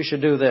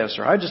should do this,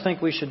 or I just think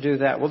we should do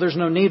that. Well, there's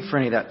no need for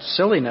any of that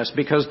silliness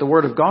because the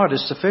Word of God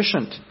is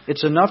sufficient.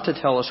 It's enough to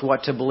tell us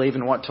what to believe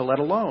and what to let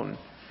alone.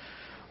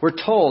 We're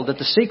told that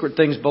the secret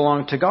things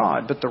belong to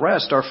God, but the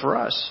rest are for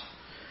us.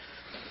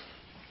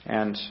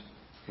 And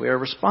we are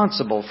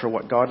responsible for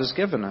what God has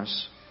given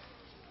us.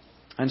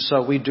 And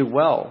so we do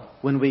well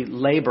when we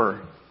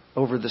labor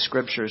over the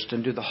Scriptures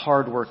to do the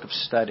hard work of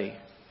study.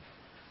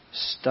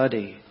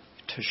 Study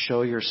to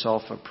show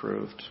yourself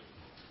approved.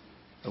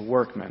 A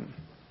workman,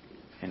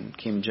 in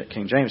King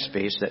James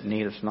speech, that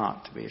needeth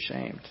not to be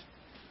ashamed.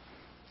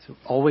 So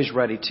always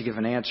ready to give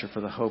an answer for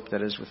the hope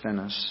that is within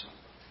us.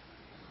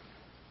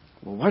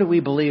 Well, what do we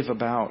believe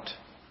about?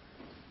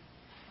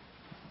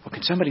 Well,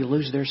 can somebody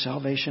lose their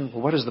salvation?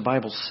 Well, what does the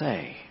Bible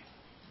say?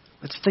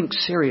 Let's think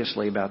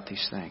seriously about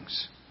these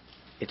things.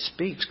 It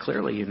speaks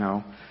clearly, you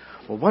know.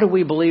 Well, what do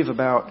we believe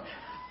about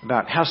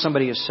how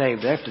somebody is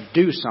saved? They have to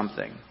do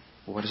something.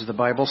 Well, what does the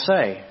Bible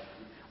say?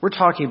 We're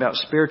talking about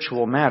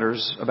spiritual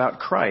matters about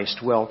Christ.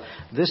 Well,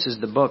 this is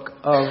the book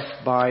of,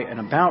 by, and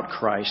about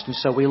Christ. And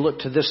so we look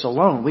to this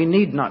alone. We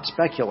need not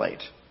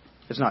speculate.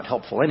 It's not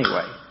helpful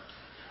anyway.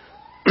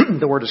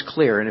 The Word is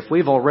clear. And if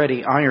we've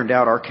already ironed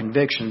out our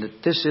conviction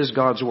that this is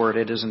God's Word,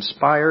 it is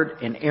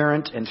inspired,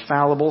 inerrant,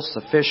 infallible,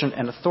 sufficient,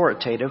 and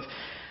authoritative,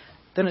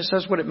 then it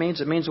says what it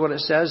means what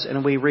it says,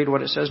 and we read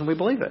what it says and we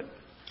believe it.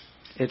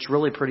 It's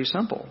really pretty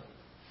simple.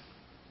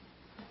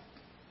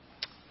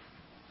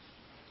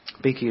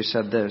 Beeke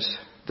said this: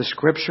 the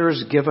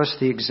Scriptures give us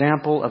the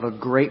example of a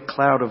great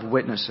cloud of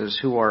witnesses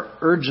who are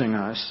urging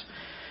us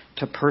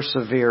to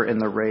persevere in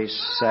the race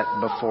set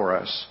before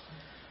us,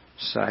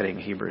 citing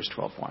Hebrews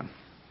 12:1.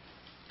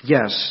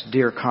 Yes,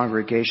 dear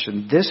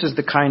congregation, this is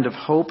the kind of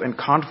hope and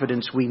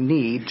confidence we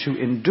need to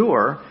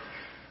endure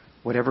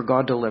whatever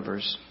God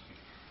delivers.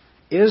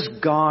 Is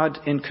God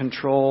in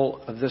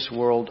control of this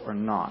world or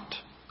not?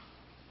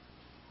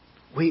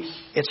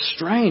 It's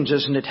strange,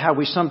 isn't it, how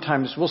we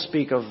sometimes will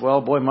speak of,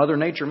 well, boy, Mother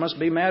Nature must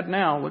be mad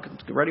now. Look,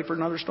 get ready for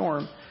another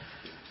storm.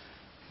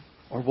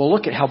 Or we'll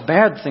look at how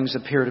bad things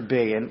appear to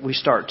be and we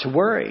start to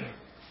worry.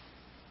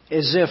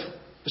 As if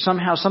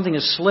somehow something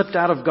has slipped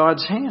out of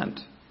God's hand.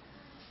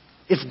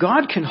 If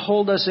God can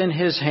hold us in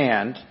His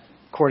hand,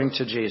 according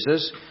to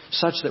Jesus,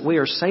 such that we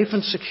are safe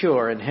and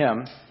secure in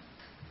Him,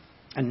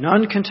 and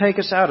none can take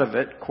us out of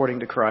it,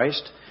 according to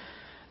Christ,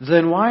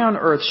 then why on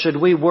earth should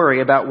we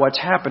worry about what's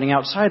happening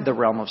outside the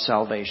realm of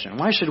salvation?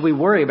 Why should we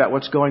worry about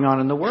what's going on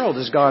in the world?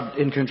 Is God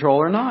in control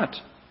or not?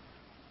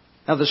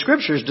 Now, the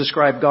Scriptures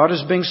describe God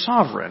as being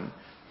sovereign.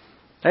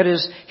 That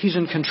is, He's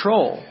in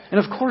control. And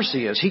of course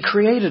He is. He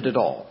created it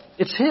all.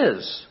 It's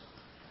His.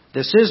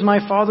 This is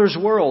my Father's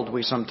world,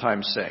 we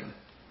sometimes sing.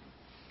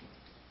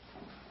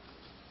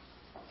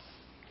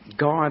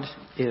 God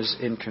is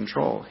in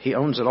control. He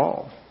owns it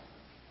all.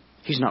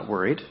 He's not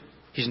worried.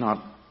 He's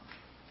not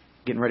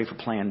getting ready for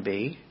plan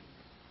B.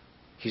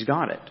 He's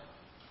got it.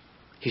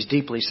 He's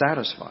deeply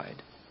satisfied.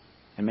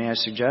 And may I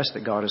suggest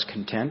that God is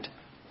content?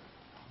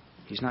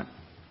 He's not,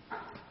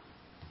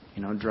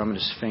 drumming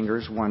his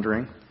fingers,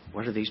 wondering,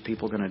 what are these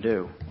people going to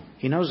do?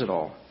 He knows it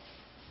all.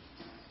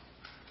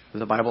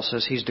 The Bible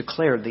says he's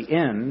declared the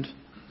end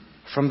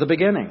from the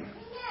beginning.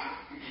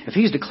 If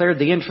he's declared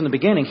the end from the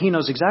beginning, he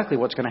knows exactly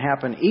what's going to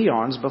happen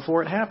eons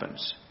before it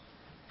happens.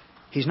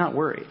 He's not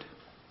worried.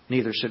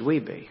 Neither should we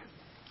be.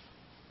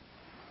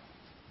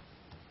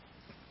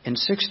 In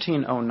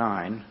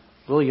 1609,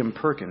 William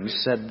Perkins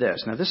said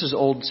this. Now, this is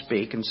old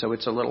speak, and so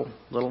it's a little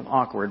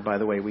awkward by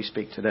the way we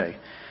speak today.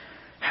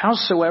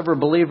 Howsoever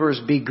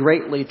believers be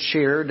greatly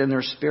cheered in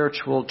their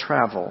spiritual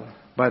travel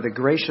by the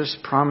gracious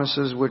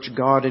promises which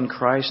God in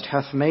Christ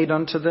hath made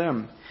unto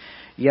them,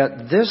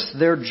 yet this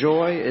their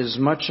joy is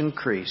much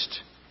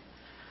increased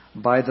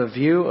by the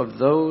view of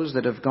those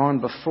that have gone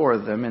before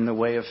them in the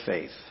way of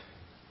faith.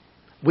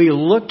 We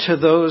look to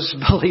those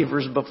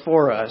believers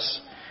before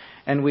us,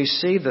 and we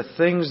see the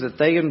things that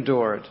they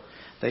endured.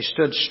 They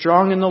stood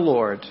strong in the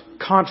Lord,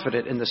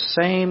 confident in the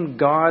same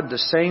God, the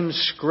same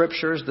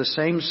Scriptures, the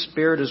same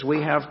Spirit as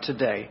we have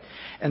today.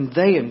 And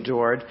they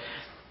endured,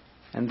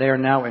 and they are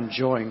now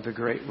enjoying the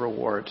great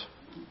reward.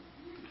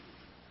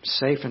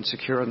 Safe and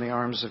secure in the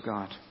arms of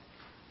God.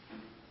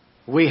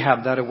 We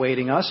have that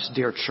awaiting us,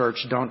 dear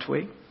church, don't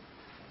we?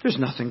 There's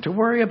nothing to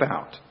worry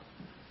about.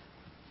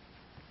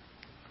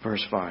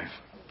 Verse 5.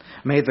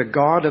 May the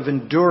God of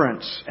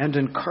endurance and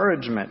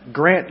encouragement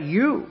grant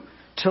you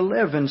to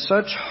live in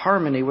such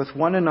harmony with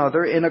one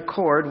another in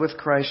accord with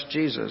Christ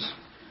Jesus.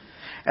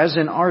 As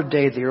in our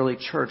day, the early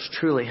church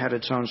truly had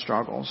its own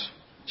struggles,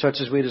 such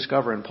as we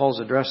discover in Paul's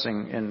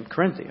addressing in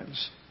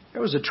Corinthians. It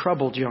was a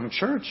troubled young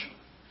church.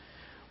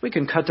 We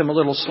can cut them a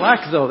little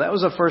slack, though. That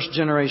was a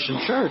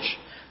first-generation church.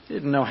 They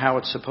didn't know how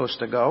it's supposed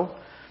to go.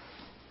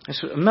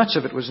 Much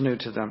of it was new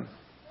to them.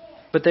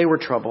 But they were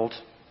troubled.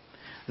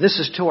 This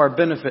is to our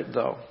benefit,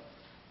 though.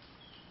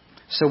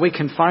 So we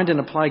can find and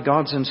apply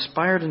God's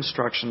inspired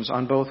instructions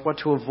on both what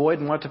to avoid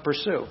and what to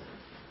pursue.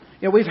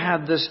 We've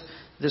had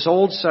this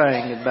old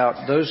saying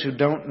about those who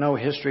don't know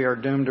history are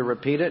doomed to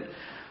repeat it.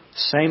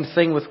 Same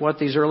thing with what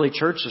these early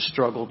churches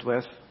struggled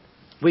with.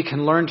 We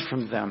can learn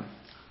from them.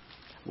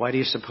 Why do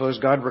you suppose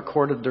God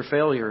recorded their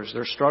failures,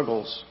 their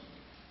struggles,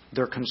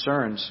 their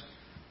concerns?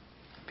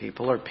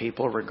 People are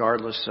people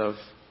regardless of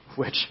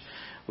which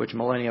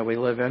millennia we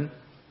live in.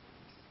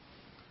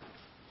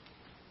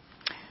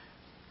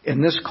 In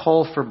this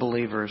call for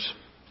believers,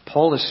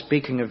 Paul is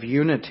speaking of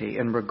unity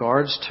in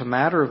regards to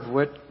matters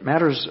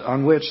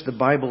on which the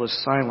Bible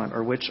is silent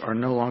or which are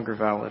no longer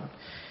valid.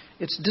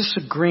 It's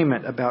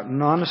disagreement about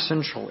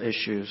non-essential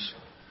issues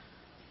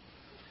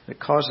that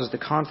causes the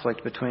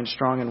conflict between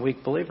strong and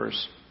weak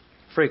believers,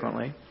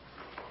 frequently.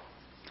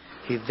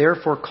 He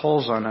therefore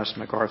calls on us,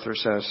 MacArthur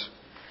says,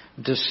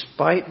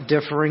 despite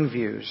differing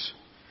views,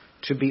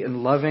 to be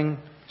in loving,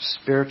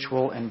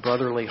 spiritual, and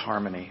brotherly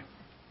harmony.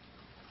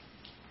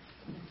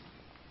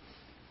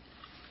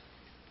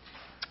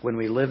 When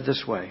we live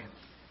this way,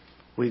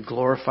 we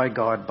glorify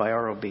God by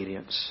our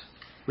obedience.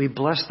 We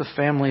bless the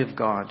family of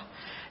God,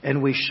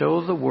 and we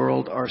show the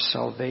world our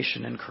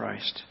salvation in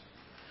Christ.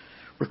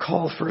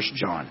 Recall 1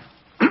 John.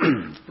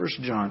 John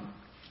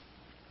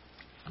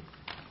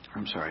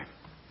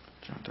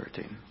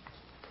 13.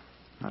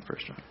 Not 1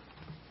 John.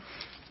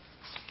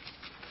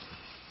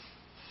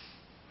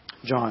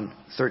 John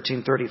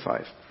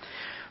 13:35.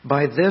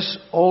 By this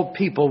all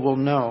people will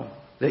know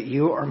that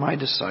you are my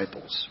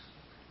disciples,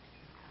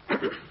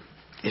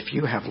 if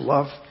you have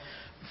love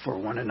for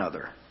one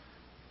another.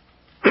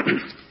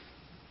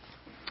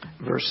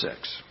 Verse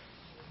 6.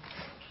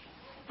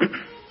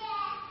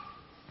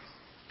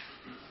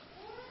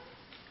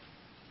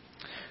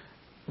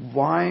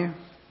 Why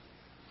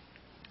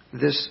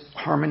this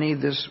harmony,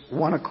 this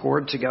one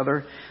accord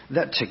together?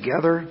 That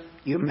together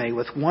you may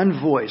with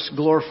one voice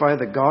glorify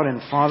the God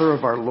and Father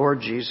of our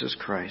Lord Jesus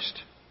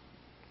Christ.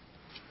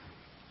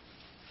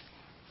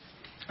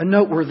 A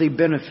noteworthy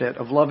benefit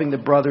of loving the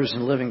brothers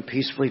and living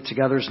peacefully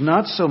together is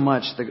not so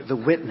much the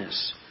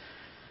witness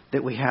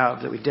that we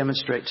have, that we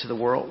demonstrate to the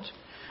world,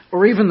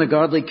 or even the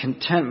godly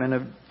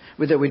contentment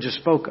that we just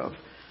spoke of,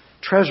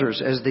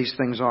 treasures as these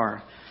things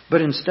are.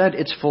 But instead,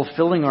 it's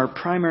fulfilling our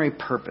primary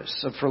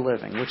purpose for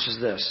living, which is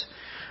this: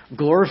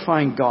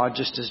 glorifying God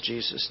just as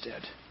Jesus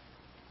did.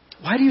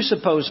 Why do you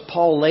suppose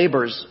Paul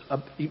labors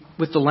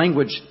with the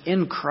language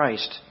in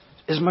Christ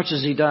as much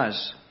as he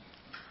does?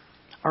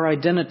 Our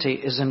identity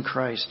is in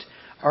Christ.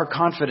 Our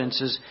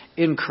confidence is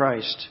in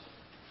Christ.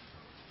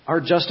 Our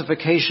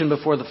justification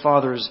before the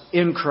Father is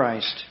in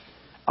Christ.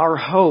 Our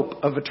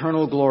hope of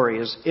eternal glory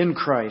is in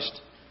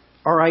Christ.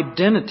 Our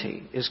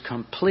identity is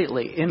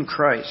completely in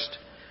Christ.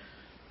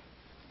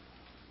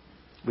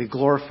 We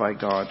glorify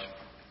God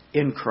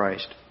in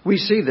Christ. We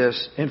see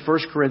this in 1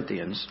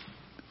 Corinthians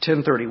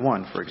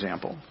 10:31, for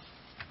example.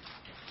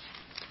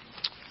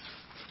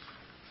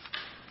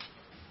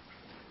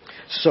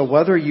 So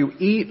whether you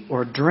eat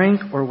or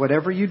drink or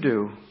whatever you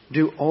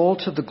do all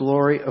to the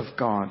glory of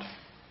God.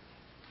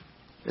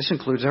 This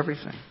includes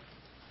everything.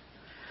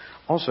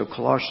 Also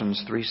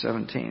Colossians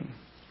 3:17.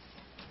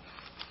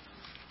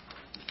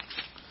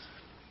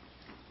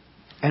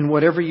 And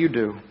whatever you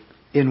do,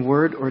 in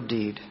word or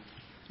deed,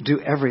 do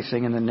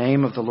everything in the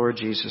name of the Lord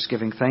Jesus,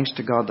 giving thanks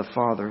to God the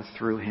Father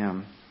through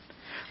Him.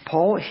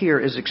 Paul here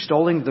is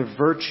extolling the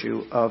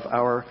virtue of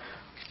our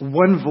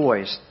one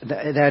voice.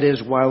 That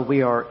is, while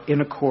we are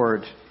in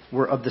accord,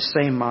 we're of the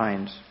same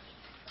mind,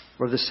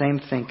 we're of the same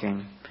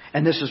thinking.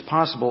 And this is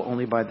possible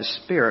only by the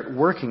Spirit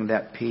working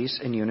that peace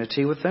and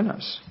unity within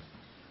us.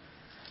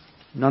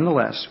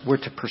 Nonetheless, we're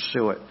to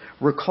pursue it.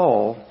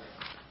 Recall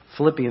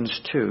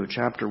Philippians 2,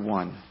 chapter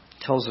 1.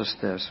 Tells us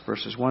this,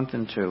 verses 1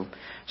 and 2.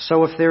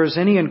 So if there is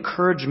any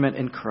encouragement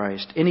in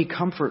Christ, any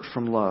comfort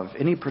from love,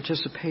 any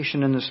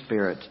participation in the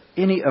Spirit,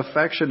 any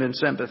affection and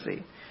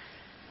sympathy,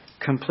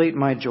 complete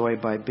my joy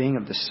by being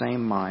of the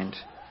same mind,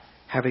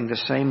 having the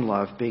same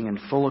love, being in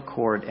full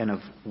accord and of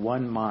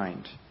one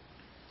mind.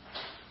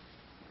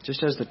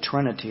 Just as the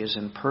Trinity is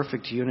in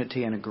perfect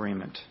unity and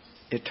agreement,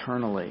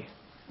 eternally,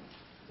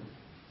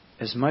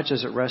 as much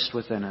as it rests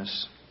within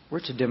us, we're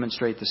to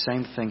demonstrate the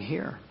same thing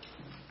here.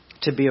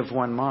 To be of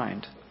one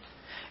mind.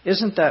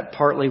 Isn't that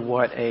partly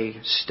what a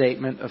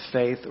statement of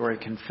faith or a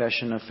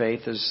confession of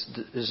faith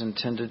is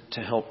intended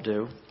to help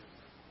do?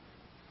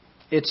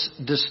 It's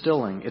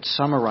distilling, it's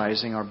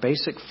summarizing our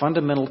basic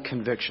fundamental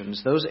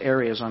convictions, those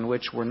areas on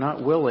which we're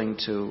not willing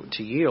to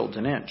yield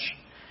an inch,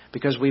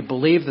 because we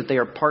believe that they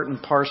are part and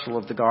parcel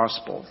of the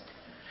gospel.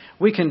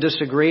 We can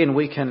disagree and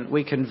we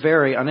can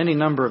vary on any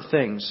number of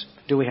things.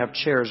 Do we have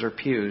chairs or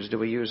pews? Do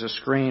we use a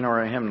screen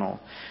or a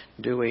hymnal?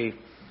 Do we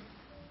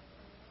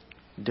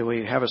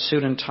have a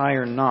suit and tie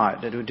or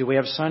not? Do we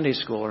have Sunday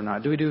school or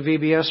not? Do we do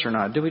VBS or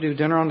not? Do we do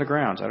dinner on the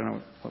grounds? I don't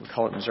know what we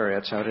call it in Missouri.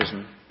 That's how it is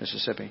in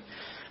Mississippi.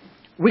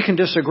 We can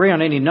disagree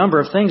on any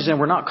number of things, and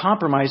we're not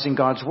compromising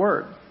God's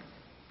Word.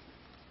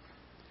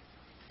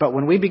 But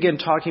when we begin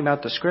talking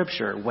about the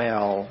Scripture,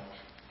 well,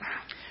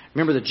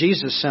 remember the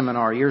Jesus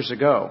seminar years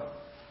ago.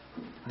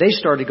 They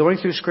started going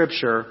through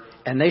Scripture,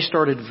 and they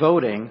started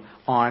voting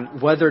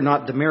on whether or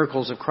not the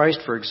miracles of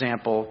Christ, for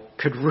example,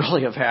 could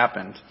really have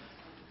happened.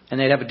 And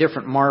they'd have a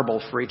different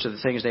marble for each of the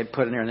things they'd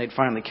put in there, and they'd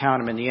finally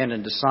count them in the end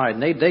and decide.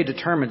 And they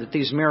determined that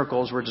these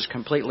miracles were just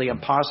completely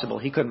impossible.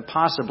 He couldn't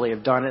possibly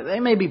have done it. They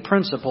may be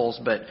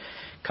principles, but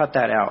cut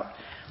that out.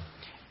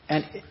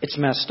 And it's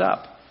messed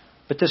up.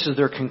 But this is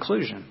their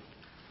conclusion.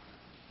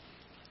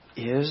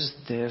 Is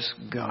this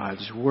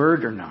God's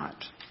Word or not?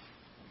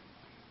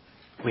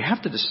 We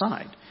have to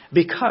decide.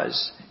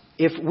 Because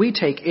if we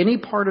take any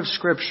part of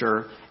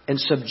Scripture and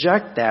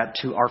subject that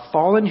to our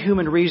fallen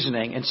human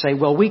reasoning and say,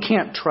 well, we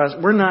can't trust,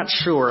 we're not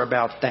sure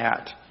about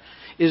that.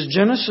 Is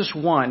Genesis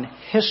 1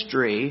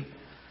 history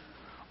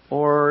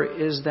or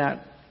is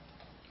that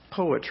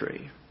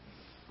poetry?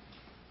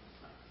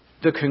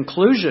 The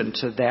conclusion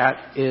to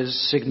that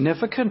is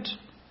significant.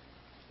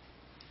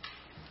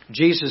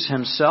 Jesus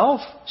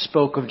himself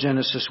spoke of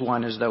Genesis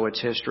 1 as though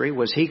it's history.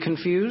 Was he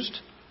confused?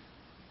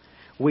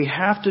 We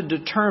have to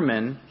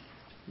determine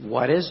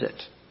what is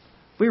it.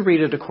 We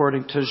read it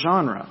according to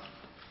genre.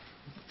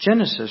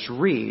 Genesis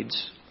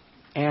reads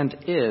and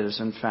is,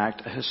 in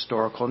fact, a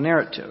historical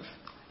narrative.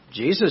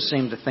 Jesus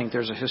seemed to think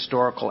there's a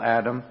historical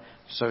Adam,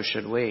 so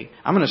should we.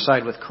 I'm going to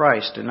side with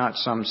Christ and not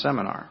some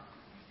seminar.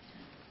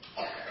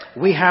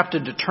 We have to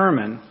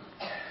determine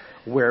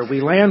where we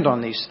land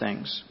on these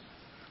things.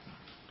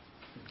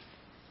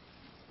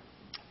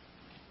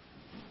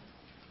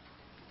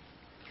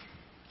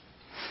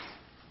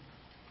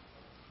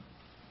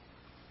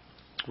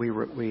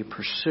 We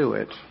pursue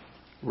it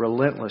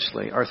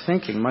relentlessly. Our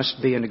thinking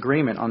must be in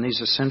agreement on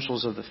these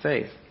essentials of the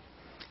faith.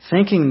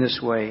 Thinking this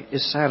way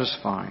is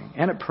satisfying,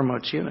 and it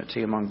promotes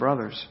unity among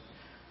brothers.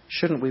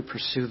 Shouldn't we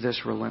pursue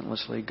this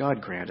relentlessly?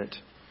 God grant it.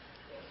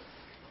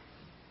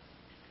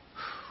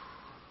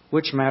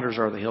 Which matters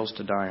are the hills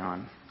to die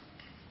on?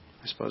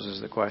 I suppose is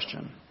the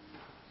question.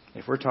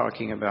 If we're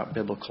talking about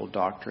biblical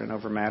doctrine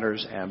over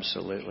matters,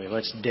 absolutely.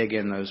 Let's dig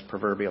in those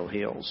proverbial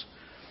hills.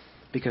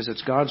 Because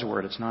it's God's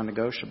Word, it's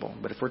non-negotiable.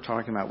 But if we're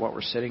talking about what we're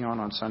sitting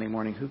on Sunday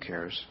morning, who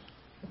cares?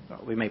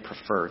 Well, we may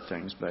prefer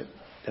things, but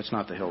that's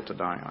not the hill to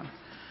die on.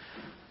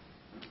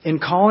 In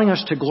calling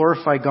us to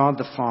glorify God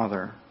the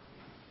Father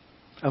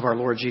of our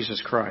Lord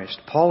Jesus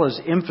Christ, Paul is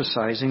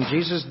emphasizing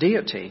Jesus'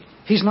 deity.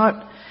 He's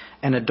not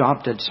an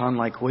adopted son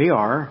like we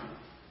are,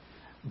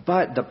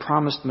 but the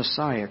promised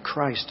Messiah,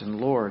 Christ and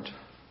Lord.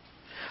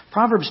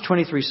 Proverbs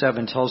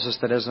 23:7 tells us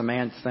that as a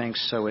man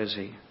thinks, so is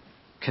he.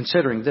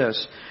 Considering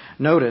this,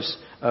 notice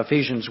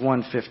Ephesians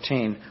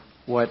 1:15,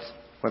 what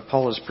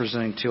Paul is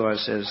presenting to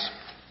us is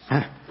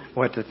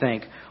what to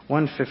think.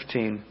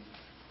 1:15,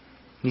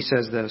 he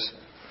says this,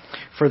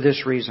 for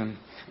this reason,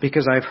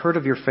 because I have heard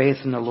of your faith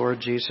in the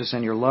Lord Jesus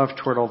and your love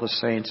toward all the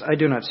saints, I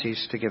do not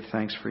cease to give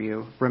thanks for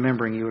you,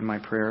 remembering you in my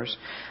prayers,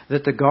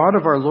 that the God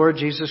of our Lord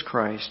Jesus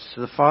Christ,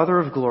 the Father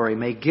of glory,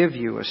 may give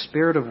you a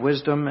spirit of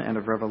wisdom and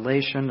of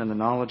revelation and the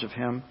knowledge of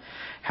him,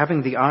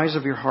 having the eyes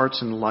of your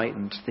hearts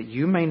enlightened, that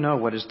you may know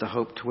what is the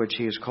hope to which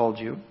he has called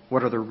you,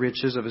 what are the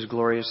riches of his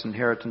glorious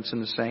inheritance in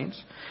the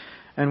saints,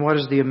 and what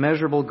is the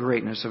immeasurable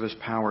greatness of his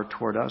power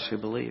toward us who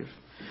believe,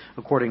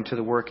 according to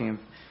the working of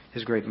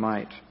his great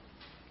might.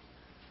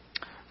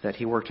 that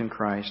he worked in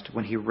Christ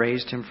when he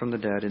raised him from the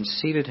dead and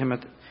seated him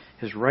at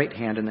his right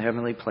hand in the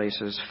heavenly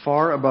places,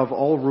 far above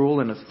all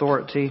rule and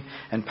authority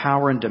and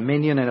power and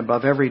dominion, and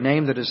above every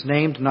name that is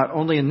named, not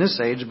only in this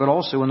age, but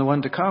also in the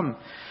one to come.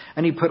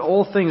 And he put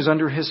all things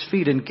under his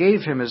feet and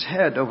gave him his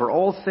head over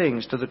all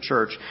things to the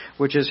church,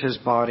 which is his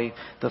body,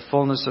 the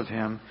fullness of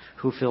him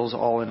who fills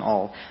all in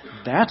all.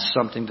 That's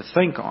something to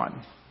think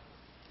on.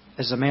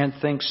 As a man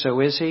thinks, so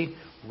is he.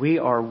 We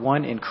are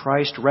one in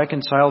Christ,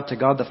 reconciled to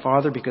God the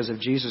Father because of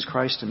Jesus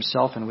Christ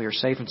himself, and we are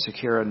safe and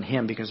secure in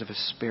him because of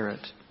his Spirit.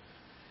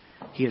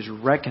 He is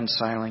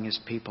reconciling his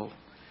people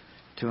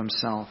to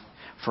himself.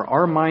 For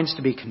our minds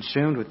to be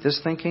consumed with this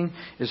thinking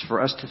is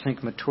for us to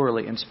think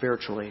maturely and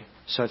spiritually,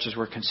 such as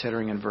we're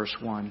considering in verse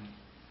 1.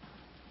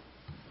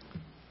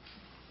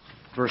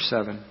 Verse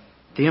 7.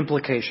 The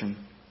implication.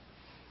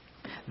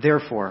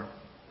 Therefore,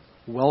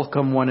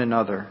 welcome one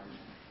another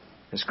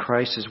as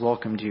Christ has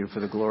welcomed you for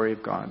the glory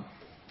of God.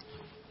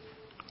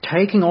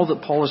 Taking all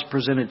that Paul has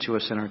presented to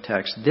us in our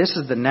text, this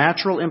is the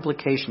natural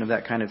implication of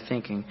that kind of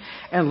thinking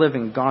and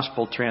living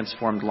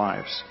gospel-transformed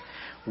lives.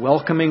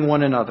 Welcoming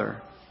one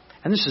another.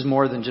 And this is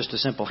more than just a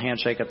simple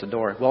handshake at the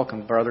door.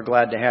 Welcome, brother.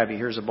 Glad to have you.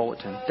 Here's a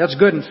bulletin. That's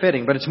good and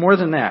fitting, but it's more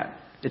than that.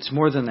 It's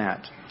more than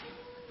that.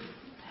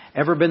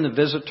 Ever been the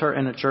visitor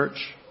in a church,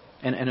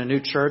 in a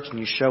new church, and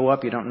you show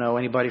up, you don't know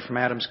anybody from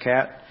Adam's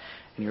Cat,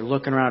 and you're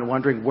looking around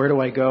wondering, where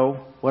do I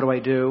go? What do I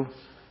do?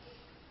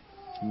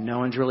 No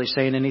one's really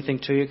saying anything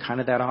to you. Kind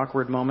of that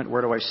awkward moment.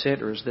 Where do I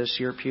sit? Or is this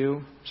your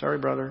pew? Sorry,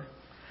 brother.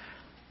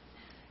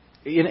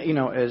 You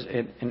know, as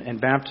in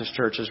Baptist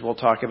churches, we'll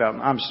talk about,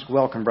 I'm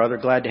welcome, brother.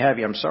 Glad to have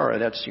you. I'm sorry.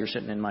 You're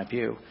sitting in my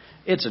pew.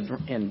 It's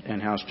an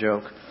in-house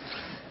joke.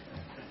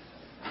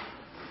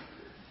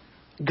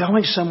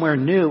 Going somewhere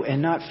new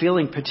and not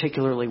feeling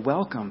particularly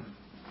welcome.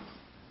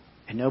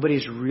 And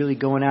nobody's really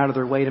going out of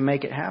their way to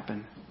make it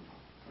happen.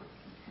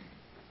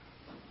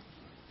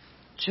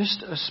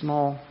 Just a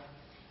small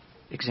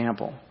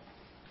example.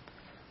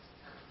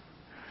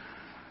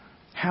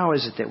 How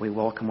is it that we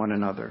welcome one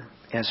another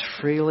as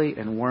freely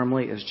and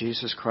warmly as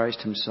Jesus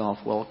Christ himself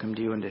welcomed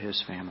you into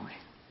his family?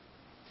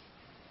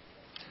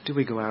 Do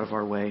we go out of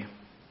our way?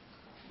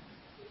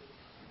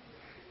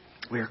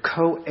 We are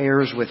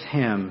co-heirs with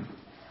him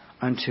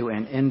unto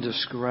an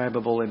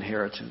indescribable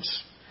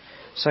inheritance.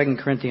 2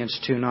 Corinthians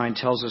 2:9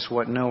 tells us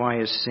what no eye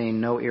has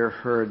seen, no ear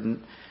heard,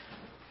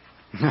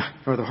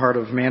 nor the heart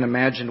of man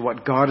imagined,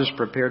 what God has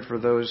prepared for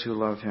those who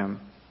love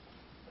him.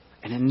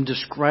 An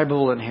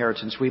indescribable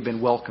inheritance we've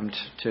been welcomed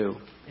to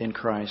in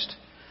Christ.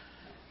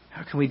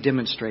 How can we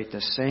demonstrate the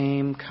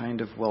same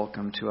kind of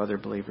welcome to other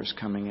believers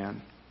coming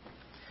in?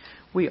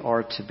 We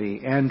are to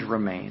be and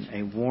remain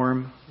a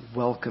warm,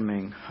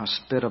 welcoming,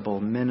 hospitable,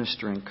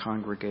 ministering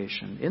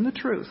congregation in the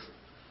truth.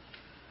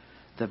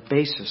 The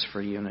basis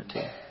for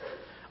unity.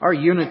 Our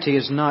unity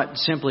is not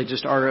simply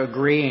just our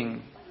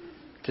agreeing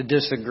to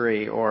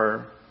disagree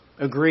or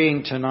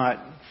agreeing to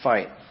not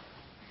fight.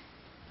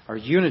 Our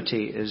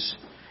unity is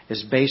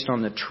based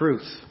on the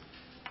truth.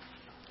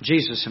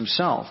 Jesus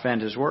himself and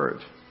his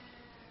word.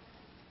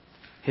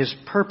 His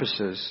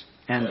purposes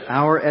and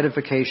our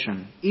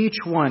edification. Each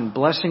one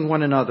blessing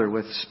one another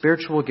with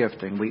spiritual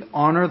gifting. We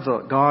honor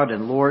the God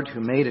and Lord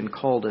who made and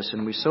called us,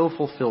 and we so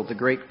fulfilled the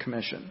great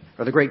commission,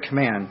 or the great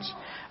commands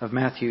of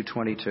Matthew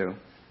 22.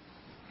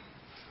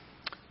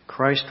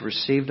 Christ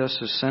received us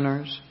as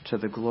sinners to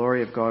the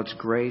glory of God's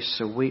grace,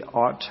 so we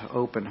ought to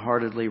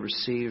open-heartedly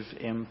receive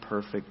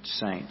imperfect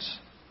saints.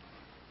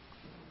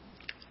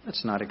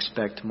 Let's not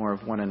expect more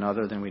of one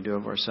another than we do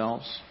of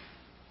ourselves.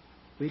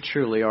 We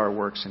truly are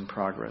works in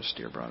progress,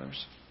 dear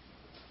brothers.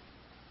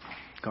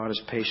 God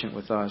is patient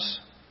with us.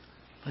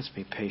 Let's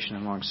be patient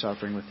and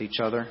long-suffering with each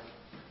other.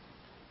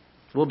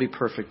 We'll be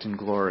perfect in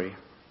glory.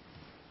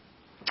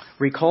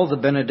 Recall the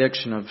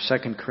benediction of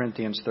 2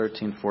 Corinthians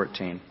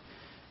 13:14.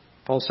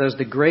 Paul says,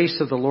 the grace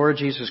of the Lord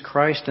Jesus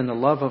Christ and the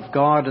love of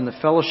God and the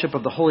fellowship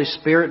of the Holy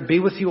Spirit be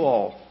with you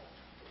all.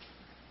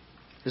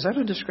 Is that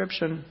a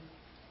description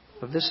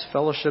of this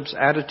fellowship's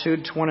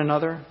attitude to one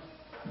another?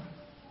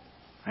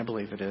 I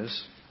believe it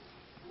is.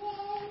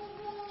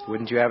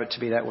 Wouldn't you have it to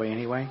be that way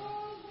anyway?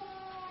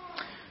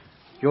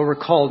 You'll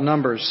recall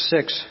Numbers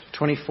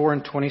 6:24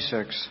 and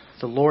 26.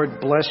 The Lord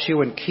bless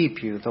you and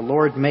keep you. The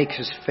Lord make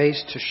his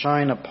face to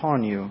shine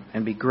upon you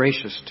and be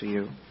gracious to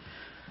you.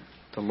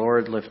 The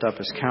Lord lift up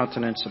his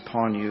countenance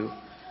upon you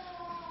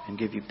and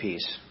give you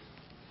peace.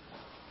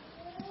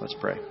 Let's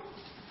pray.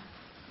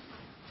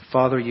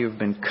 Father, you've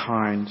been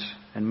kind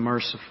and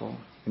merciful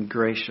and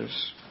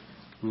gracious,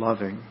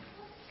 loving,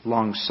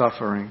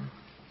 long-suffering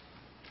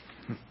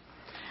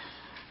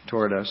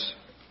toward us,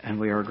 and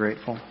we are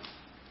grateful.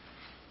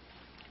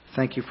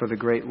 Thank you for the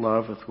great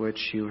love with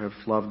which you have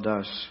loved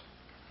us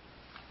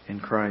in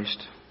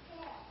Christ,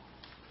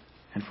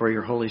 and for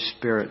your Holy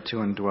Spirit to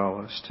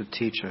indwell us, to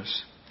teach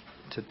us,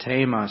 to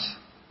tame us,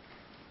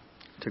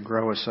 to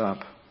grow us up,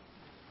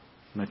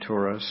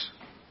 mature us,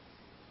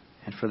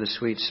 and for the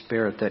sweet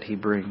Spirit that he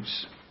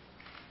brings.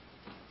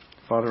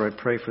 Father, I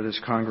pray for this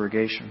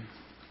congregation,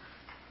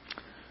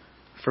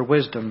 for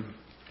wisdom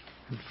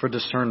and for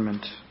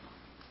discernment,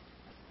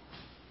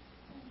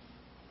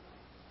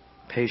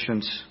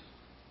 patience,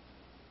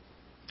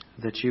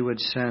 that you would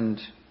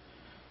send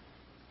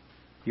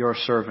your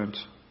servant,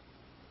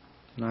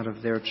 not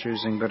of their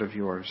choosing but of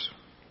yours,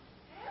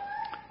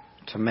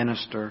 to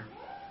minister,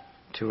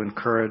 to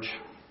encourage,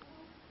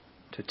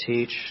 to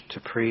teach, to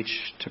preach,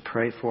 to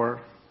pray for,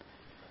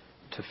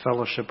 to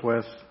fellowship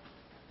with,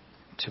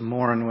 to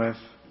mourn with,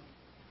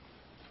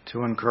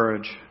 to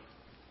encourage,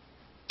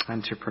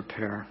 and to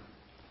prepare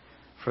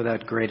for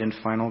that great and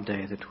final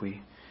day that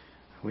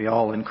we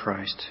all in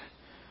Christ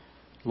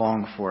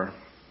long for.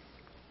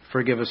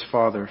 Forgive us,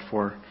 Father,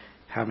 for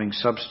having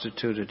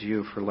substituted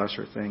you for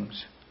lesser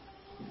things.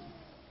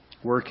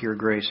 Work your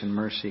grace and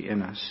mercy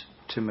in us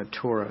to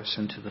mature us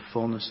into the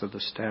fullness of the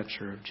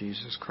stature of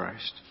Jesus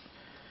Christ,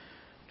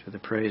 to the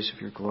praise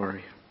of your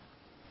glory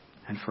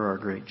and for our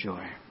great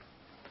joy.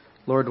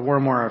 Lord,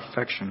 warm our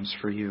affections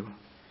for you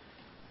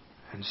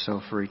and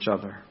so for each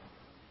other,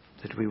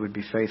 that we would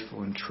be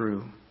faithful and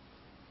true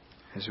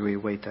as we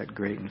await that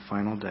great and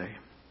final day,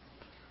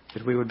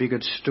 that we would be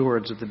good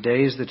stewards of the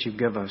days that you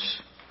give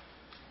us,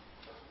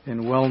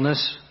 in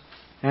wellness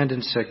and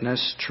in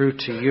sickness, true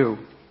to you,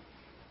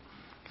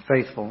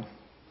 faithful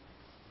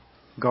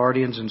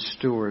guardians and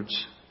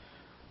stewards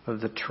of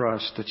the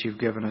trust that you've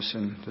given us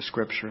in the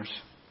Scriptures.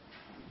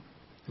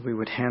 That we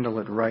would handle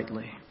it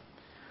rightly,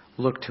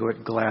 look to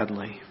it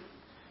gladly,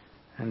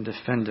 and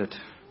defend it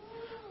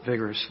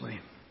vigorously.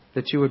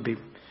 That you would be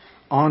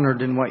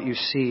honored in what you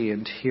see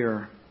and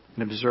hear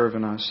and observe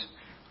in us.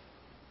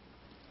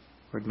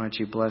 Lord, might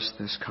you bless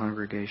this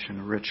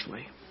congregation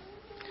richly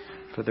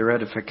for their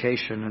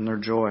edification and their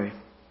joy.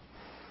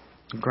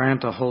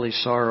 Grant a holy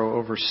sorrow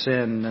over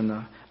sin and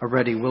a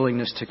ready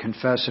willingness to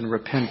confess and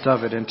repent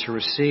of it and to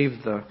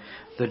receive the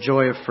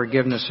joy of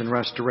forgiveness and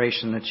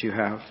restoration that you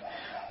have.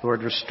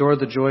 Lord, restore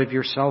the joy of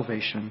your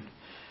salvation,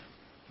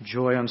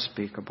 joy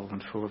unspeakable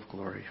and full of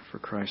glory, for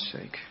Christ's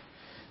sake.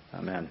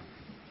 Amen.